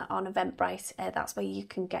events on Eventbrite, that's where you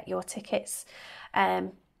can get your tickets.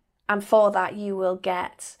 And for that, you will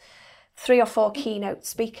get 3 or 4 keynote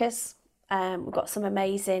speakers. We've got some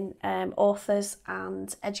amazing authors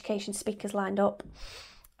and education speakers lined up.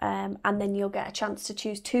 And then you'll get a chance to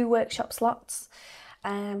choose 2 workshop slots.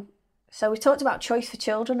 So we talked about choice for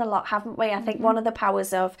children a lot, haven't we? I think one of the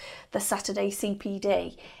powers of the Saturday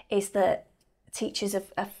CPD is that teachers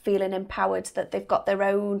are feeling empowered, that they've got their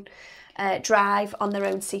own drive on their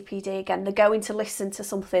own CPD again. They're going to listen to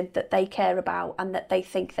something that they care about and that they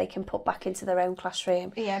think they can put back into their own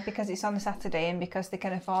classroom. Yeah, because it's on a Saturday and because they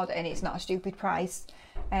can afford it and it's not a stupid price.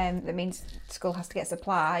 That means school has to get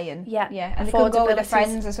supply and and they can go with their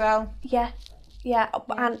friends as well.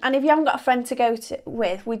 And if you haven't got a friend to go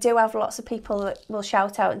with, we do have lots of people that will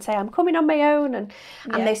shout out and say, I'm coming on my own, and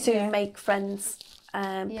they soon make friends.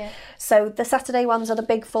 So the Saturday ones are the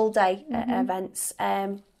big full day events,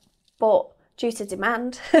 but due to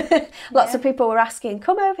demand, lots of people were asking,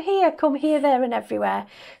 come over here, come here, there and everywhere.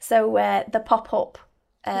 So the pop-up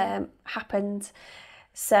happened.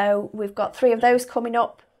 So we've got 3 of those coming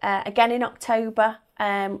up again in October.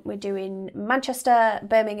 We're doing Manchester,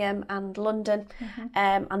 Birmingham and London,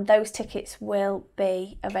 and those tickets will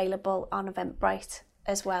be available on Eventbrite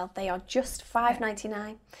as well. They are just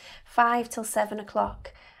 $5.99, 5 till 7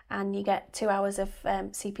 o'clock, and you get 2 hours of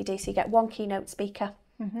CPD, so you get 1 keynote speaker,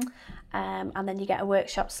 and then you get a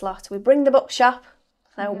workshop slot. We bring the bookshop,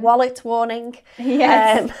 so wallet warning.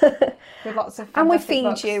 Yes. With lots of and we feed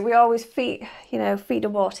books. you. We always feed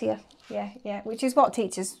and water you. Yeah, which is what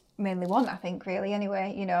teachers mainly want, I think, really,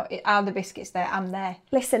 anyway. Are the biscuits there? I'm there.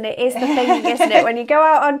 Listen, it is the thing, isn't it? When you go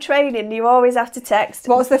out on training, you always have to text.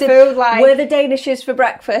 What's the food like? Were the Danishes for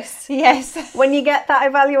breakfast? Yes. When you get that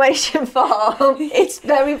evaluation form, it's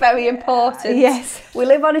very, very important. Yes. We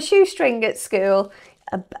live on a shoestring at school.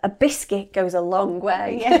 A biscuit goes a long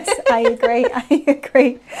way. Yes, I agree.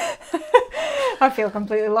 I feel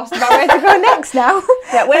completely lost about where to go next now.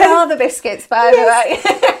 Yeah, where are the biscuits, by the way?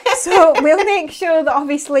 So we'll make sure that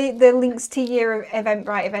obviously the links to your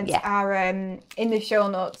Eventbrite events are in the show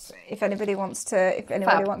notes if anybody wants to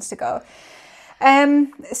go.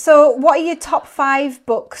 So what are your top 5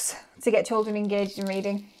 books to get children engaged in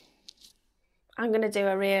reading? I'm going to do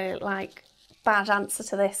a really bad answer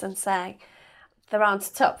to this and say there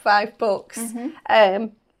aren't top 5 books.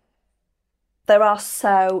 There are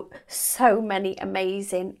so many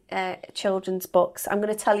amazing children's books. I'm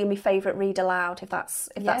going to tell you my favourite read aloud if that's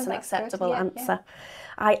an acceptable answer.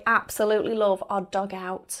 I absolutely love Odd Dog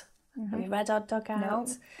Out. Have you read Odd Dog Out? No.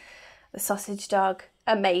 The Sausage Dog,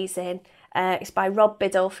 amazing. It's by Rob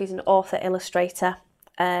Biddulph. He's an author illustrator,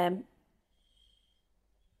 and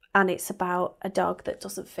it's about a dog that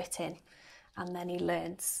doesn't fit in, and then he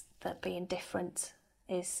learns that being different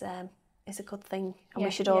is a good thing, and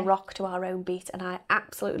we should all rock to our own beat. And I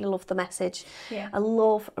absolutely love the message. I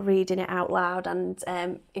love reading it out loud, and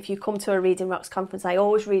if you come to a Reading Rocks conference, I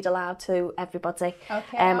always read aloud to everybody.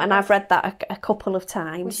 And I've read that a couple of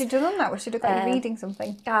times. We should have done that. We should have got you reading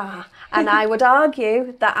something. And I would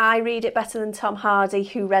argue that I read it better than Tom Hardy,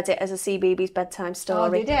 who read it as a CBeebies bedtime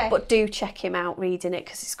story. Oh, did he? But do check him out reading it,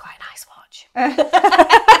 because it's quite a nice watch.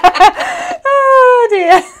 Oh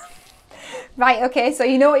dear. Right, okay, so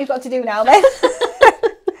you know what you've got to do now then.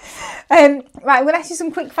 Right, I'm going to ask you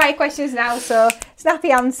some quick fire questions now, so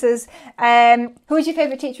snappy answers. Who was your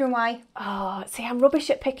favourite teacher and why? Oh, see, I'm rubbish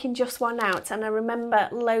at picking just one out, and I remember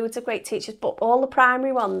loads of great teachers, but all the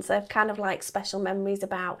primary ones are kind of like special memories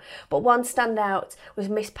about. But one standout was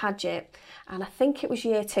Miss Paget, and I think it was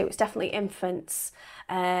year 2, it was definitely infants.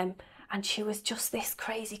 And she was just this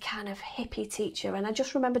crazy kind of hippie teacher, and I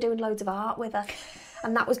just remember doing loads of art with her,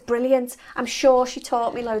 and that was brilliant. I'm sure she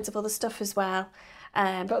taught me loads of other stuff as well.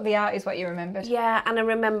 But the art is what you remembered. Yeah, and I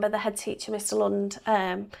remember the head teacher, Mr. Lund,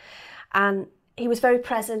 and he was very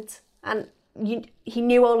present, and he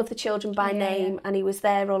knew all of the children by name, and he was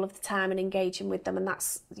there all of the time and engaging with them, and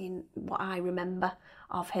that's what I remember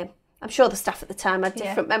of him. I'm sure the staff at the time had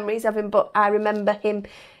different memories of him, but I remember him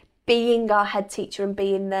being our head teacher and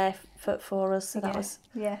being there for us. So that was...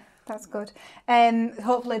 Yeah, that's good.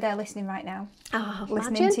 Hopefully they're listening right now.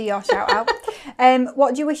 Listening to your shout out.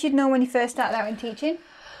 What do you wish you'd known when you first started out in teaching?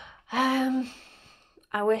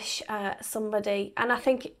 I wish somebody, and I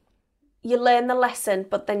think you learn the lesson,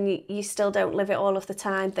 but then you still don't live it all of the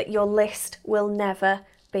time, that your list will never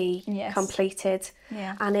be completed.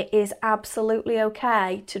 And it is absolutely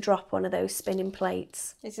okay to drop one of those spinning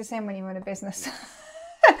plates. It's the same when you run a business.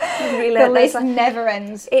 The list never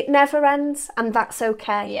ends. It never ends, and that's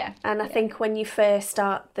okay. And I Yeah. think when you first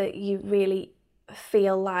start, that you really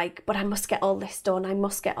feel like, but I must get all this done, and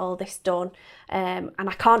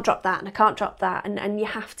I can't drop that, and you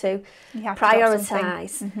have to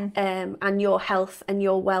prioritise, and your health and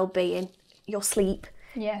your well-being, your sleep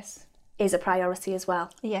is a priority as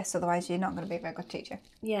well. Yes, otherwise you're not going to be a very good teacher.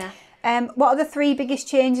 What are the 3 biggest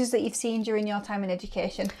changes that you've seen during your time in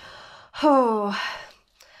education?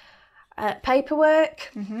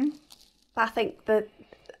 Paperwork. I think that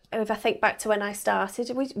if I think back to when I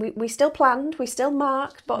started, we still planned, we still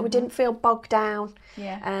marked, but we didn't feel bogged down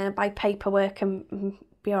by paperwork and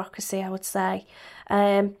bureaucracy, I would say.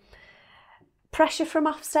 Pressure from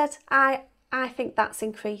Ofsted, I think that's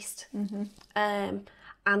increased. And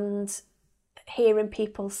hearing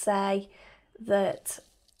people say that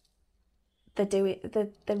they're doing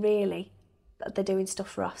stuff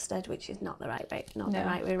for Ofsted, which is not the right way, the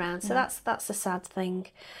right way around. So that's a sad thing.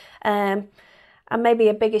 And maybe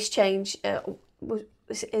a biggest change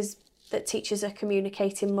is that teachers are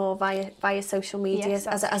communicating more via social media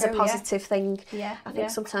as a positive thing. Yeah, I think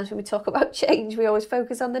sometimes when we talk about change, we always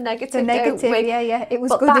focus on the negative. Don't we? Yeah. It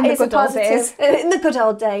was good in the good old days. In the good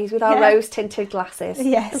old days with our rose-tinted glasses.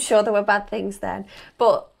 Yes. I'm sure there were bad things then.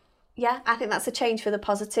 But yeah, I think that's a change for the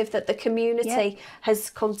positive, that the community has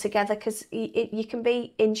come together, because you can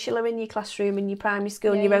be insular in your classroom, in your primary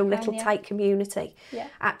school, in your own little tight community. Yeah.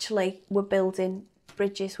 Actually, we're building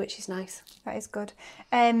bridges, which is nice. That is good.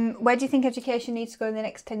 Where do you think education needs to go in the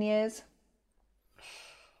next 10 years?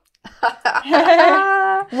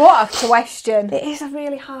 What a question. It is a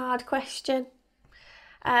really hard question.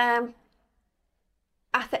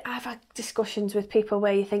 I've had discussions with people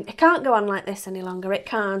where you think, it can't go on like this any longer. It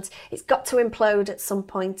can't. It's got to implode at some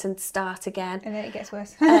point and start again. And then it gets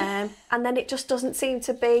worse. And then it just doesn't seem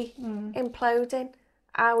to be imploding.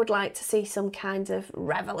 I would like to see some kind of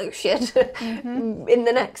revolution in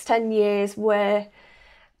the next 10 years where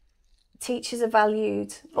teachers are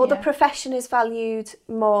valued, or the profession is valued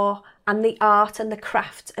more, and the art and the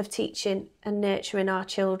craft of teaching and nurturing our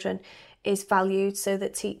children is valued, so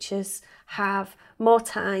that teachers have more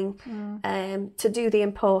time to do the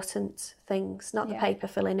important things, not the paper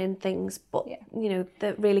filling in things, but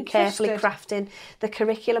the really carefully crafting the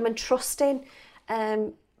curriculum and trusting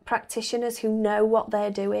practitioners who know what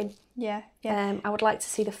they're doing. I would like to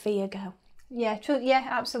see the fear go.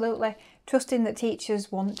 Absolutely. Trusting that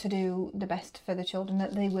teachers want to do the best for the children,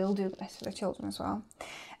 that they will do the best for the children as well.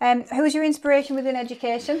 Who was your inspiration within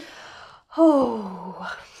education? Who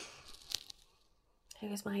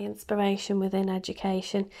is my inspiration within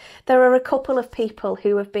education? There are a couple of people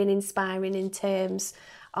who have been inspiring in terms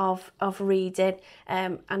of reading,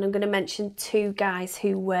 and I'm going to mention two guys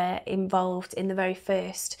who were involved in the very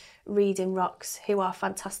first Reading Rocks, who are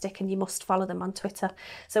fantastic, and you must follow them on Twitter.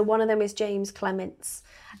 So one of them is James Clements,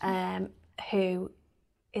 who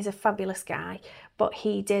is a fabulous guy, but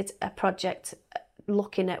he did a project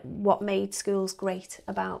looking at what made schools great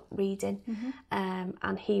about reading,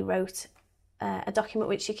 and he wrote a document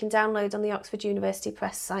which you can download on the Oxford University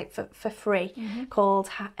Press site for free, called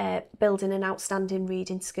Building an Outstanding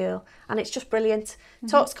Reading School. And it's just brilliant.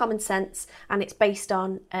 Talks common sense, and it's based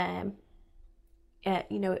on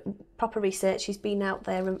proper research. He's been out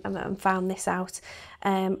there and found this out.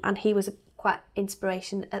 And he was quite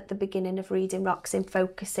inspiration at the beginning of Reading Rocks in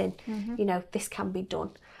focusing, this can be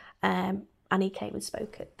done. And he came and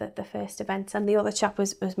spoke at the first event. And the other chap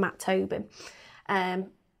was Matt Tobin.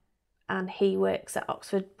 And he works at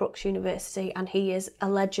Oxford Brookes University, and he is a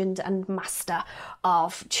legend and master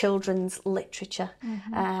of children's literature.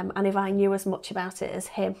 And if I knew as much about it as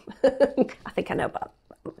him, I think I know about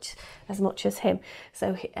as much as him.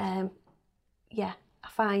 So, I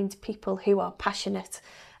find people who are passionate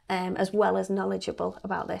as well as knowledgeable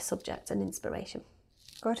about their subject and inspiration.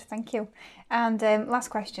 Good, thank you. And last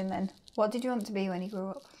question then. What did you want to be when you grew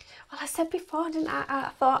up? Well, I said before, didn't I? I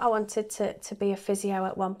thought I wanted to be a physio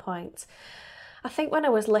at one point. I think when I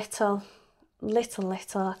was little,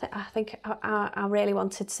 I think I really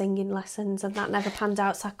wanted singing lessons, and that never panned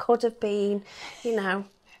out. So I could have been, I'm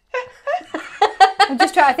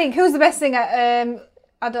just trying to think, who's the best singer?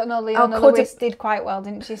 I don't know, Leona Lewis did quite well,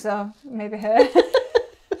 didn't she? So maybe her.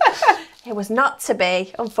 It was not to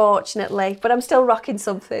be, unfortunately, but I'm still rocking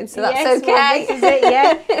something, so that's okay. Well, this is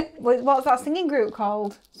it, What's that singing group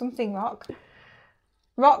called? Something rock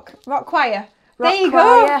choir. There you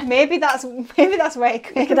go. Maybe that's where it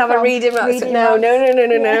came You could have a reading rock. No.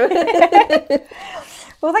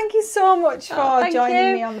 Well, thank you so much for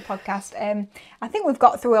joining me on the podcast. I think we've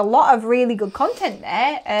got through a lot of really good content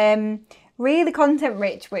there. Really content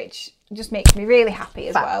rich, which just makes me really happy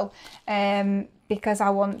as well. Because I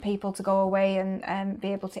want people to go away and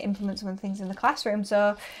be able to implement some of the things in the classroom.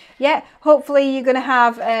 So, hopefully you're going to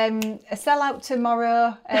have a sellout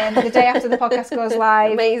tomorrow, the day after the podcast goes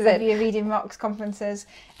live. Amazing. Of your Reading Rocks conferences,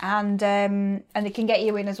 and they can get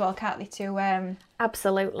you in as well, can't they? To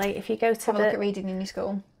absolutely. If you go to have a look at reading in your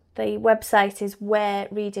school, the website is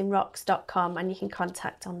wherereadingrocks.com, and you can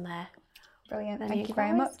contact on there. Brilliant. Thank you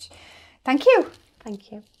very much. Thank you.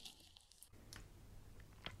 Thank you.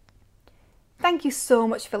 Thank you so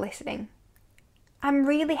much for listening. I'm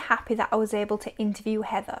really happy that I was able to interview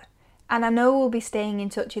Heather, and I know we'll be staying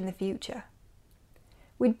in touch in the future.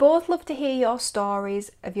 We'd both love to hear your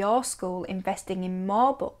stories of your school investing in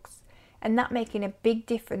more books and that making a big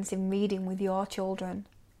difference in reading with your children.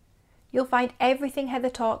 You'll find everything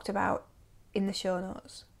Heather talked about in the show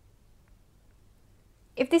notes.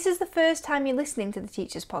 If this is the first time you're listening to the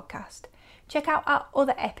Teachers Podcast, check out our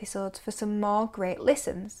other episodes for some more great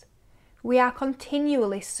listens. We are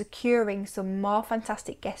continually securing some more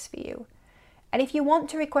fantastic guests for you. And if you want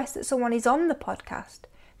to request that someone is on the podcast,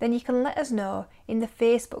 then you can let us know in the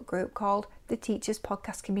Facebook group called the Teachers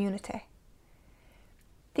Podcast Community.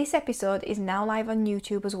 This episode is now live on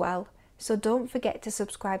YouTube as well, so don't forget to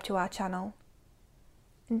subscribe to our channel.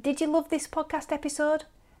 And did you love this podcast episode?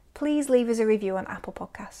 Please leave us a review on Apple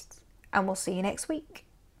Podcasts, and we'll see you next week.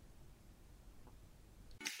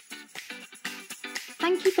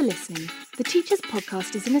 Thank you for listening. The Teachers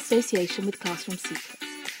Podcast is in association with Classroom Secrets,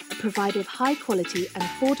 a provider of high quality and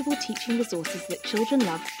affordable teaching resources that children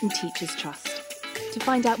love and teachers trust. To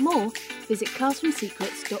find out more, visit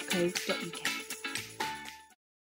classroomsecrets.co.uk.